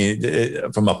standpoint. I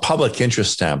mean, from a public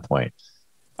interest standpoint,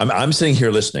 I'm sitting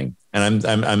here listening, and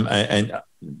and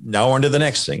now we're on to the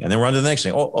next thing, and then we're on to the next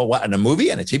thing. Oh, what? And a movie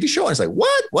and a TV show? And it's like,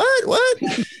 what?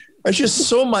 There's just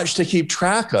so much to keep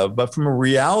track of. But from a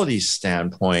reality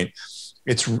standpoint,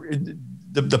 it's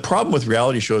the problem with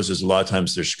reality shows is a lot of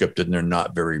times they're scripted and they're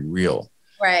not very real.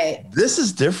 Right. This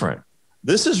is different.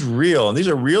 This is real. And these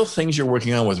are real things you're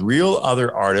working on with real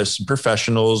other artists and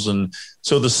professionals. And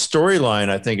so the storyline,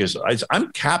 I think,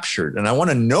 I'm captured, and I want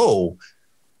to know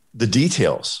the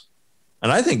details.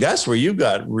 And I think that's where you've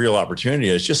got real opportunity.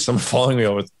 It's just someone following me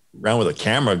around with a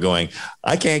camera going,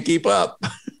 I can't keep up.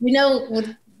 You know,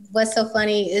 what's so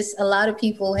funny is a lot of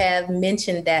people have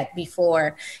mentioned that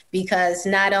before, because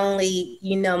not only,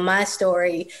 you know, my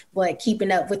story, but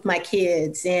keeping up with my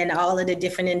kids and all of the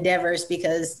different endeavors,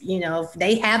 because, you know,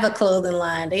 they have a clothing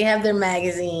line, they have their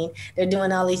magazine, they're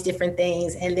doing all these different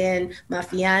things. And then my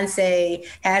fiance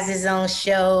has his own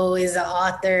show, is an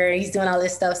author, he's doing all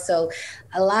this stuff. So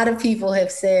a lot of people have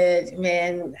said,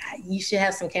 man, you should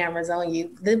have some cameras on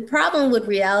you. The problem with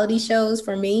reality shows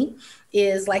for me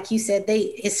is, like you said,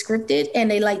 it's scripted and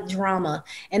they like drama.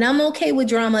 And I'm okay with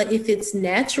drama if it's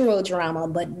natural drama,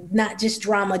 but not just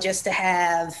drama just to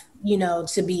have, you know,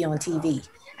 to be on TV.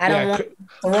 I don't want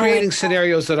creating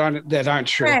scenarios that aren't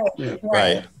true.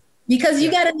 Right. Because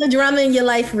you got to do drama in your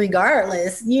life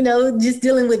regardless, you know, just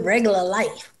dealing with regular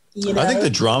life. You know? I think the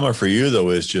drama for you, though,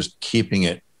 is just keeping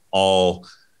it all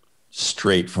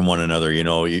straight from one another.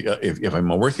 If I'm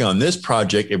working on this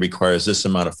project, it requires this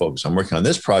amount of folks. I'm working on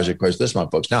this project, it requires this amount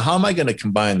of folks. Now, how am I going to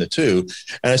combine the two?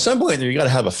 And at some point, you got to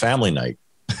have a family night.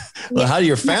 Well, how do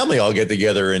your family all get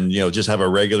together and, just have a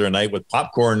regular night with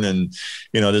popcorn? And,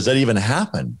 does that even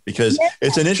happen? Because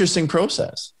it's an interesting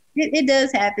process. It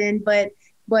does happen, but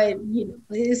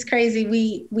it's crazy.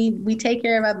 We take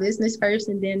care of our business first,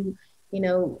 and then,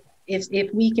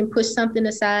 if we can push something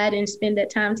aside and spend that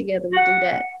time together, we do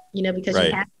that. Because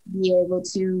you have to be able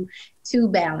to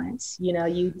balance.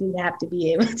 You do have to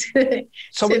be able to.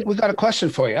 So we got a question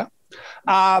for you.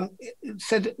 It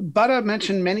said Butta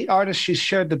mentioned many artists she's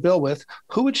shared the bill with.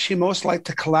 Who would she most like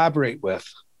to collaborate with?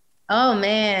 Oh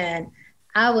man,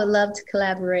 I would love to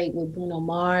collaborate with Bruno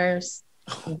Mars,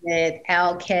 with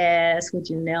Outkast, with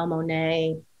Janelle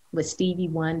Monáe, with Stevie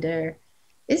Wonder.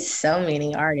 There's so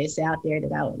many artists out there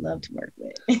that I would love to work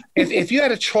with. if you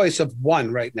had a choice of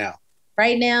one right now.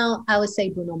 Right now, I would say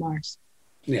Bruno Mars.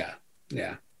 Yeah.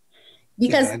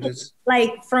 Because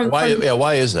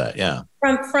why is that? Yeah.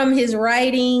 From his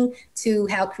writing to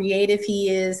how creative he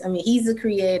is. I mean, he's a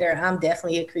creator. I'm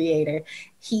definitely a creator.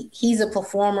 He's a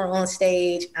performer on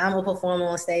stage. I'm a performer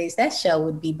on stage. That show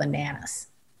would be bananas.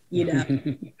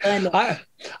 I'm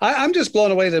just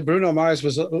blown away that Bruno Mars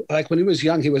was like, when he was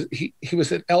young, he was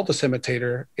an Elvis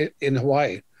imitator in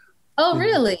Hawaii. Oh,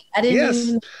 really? I didn't.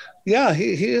 Yes. Yeah,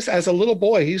 he is. As a little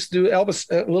boy, he used to do a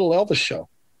little Elvis show.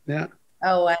 Yeah.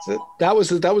 Oh, wow. So that was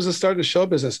the start of the show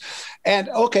business. And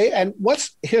okay, and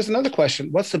here's another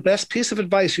question. What's the best piece of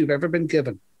advice you've ever been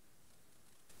given?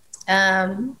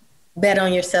 Bet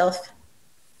on yourself,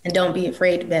 and don't be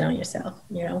afraid to bet on yourself,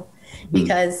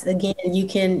 because again, you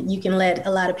can let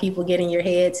a lot of people get in your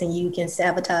heads, and you can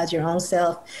sabotage your own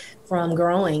self from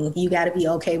growing. You got to be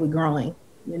okay with growing,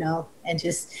 and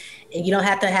you don't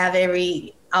have to have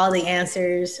all the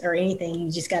answers or anything.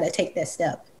 You just got to take that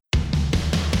step.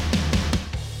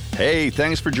 Hey,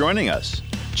 thanks for joining us.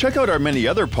 Check out our many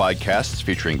other podcasts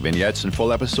featuring vignettes and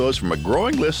full episodes from a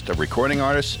growing list of recording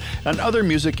artists and other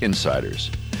music insiders.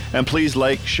 And please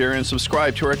like, share, and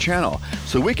subscribe to our channel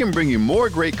so we can bring you more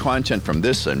great content from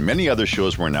this and many other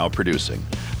shows we're now producing.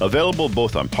 Available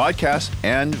both on podcast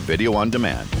and video on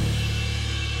demand.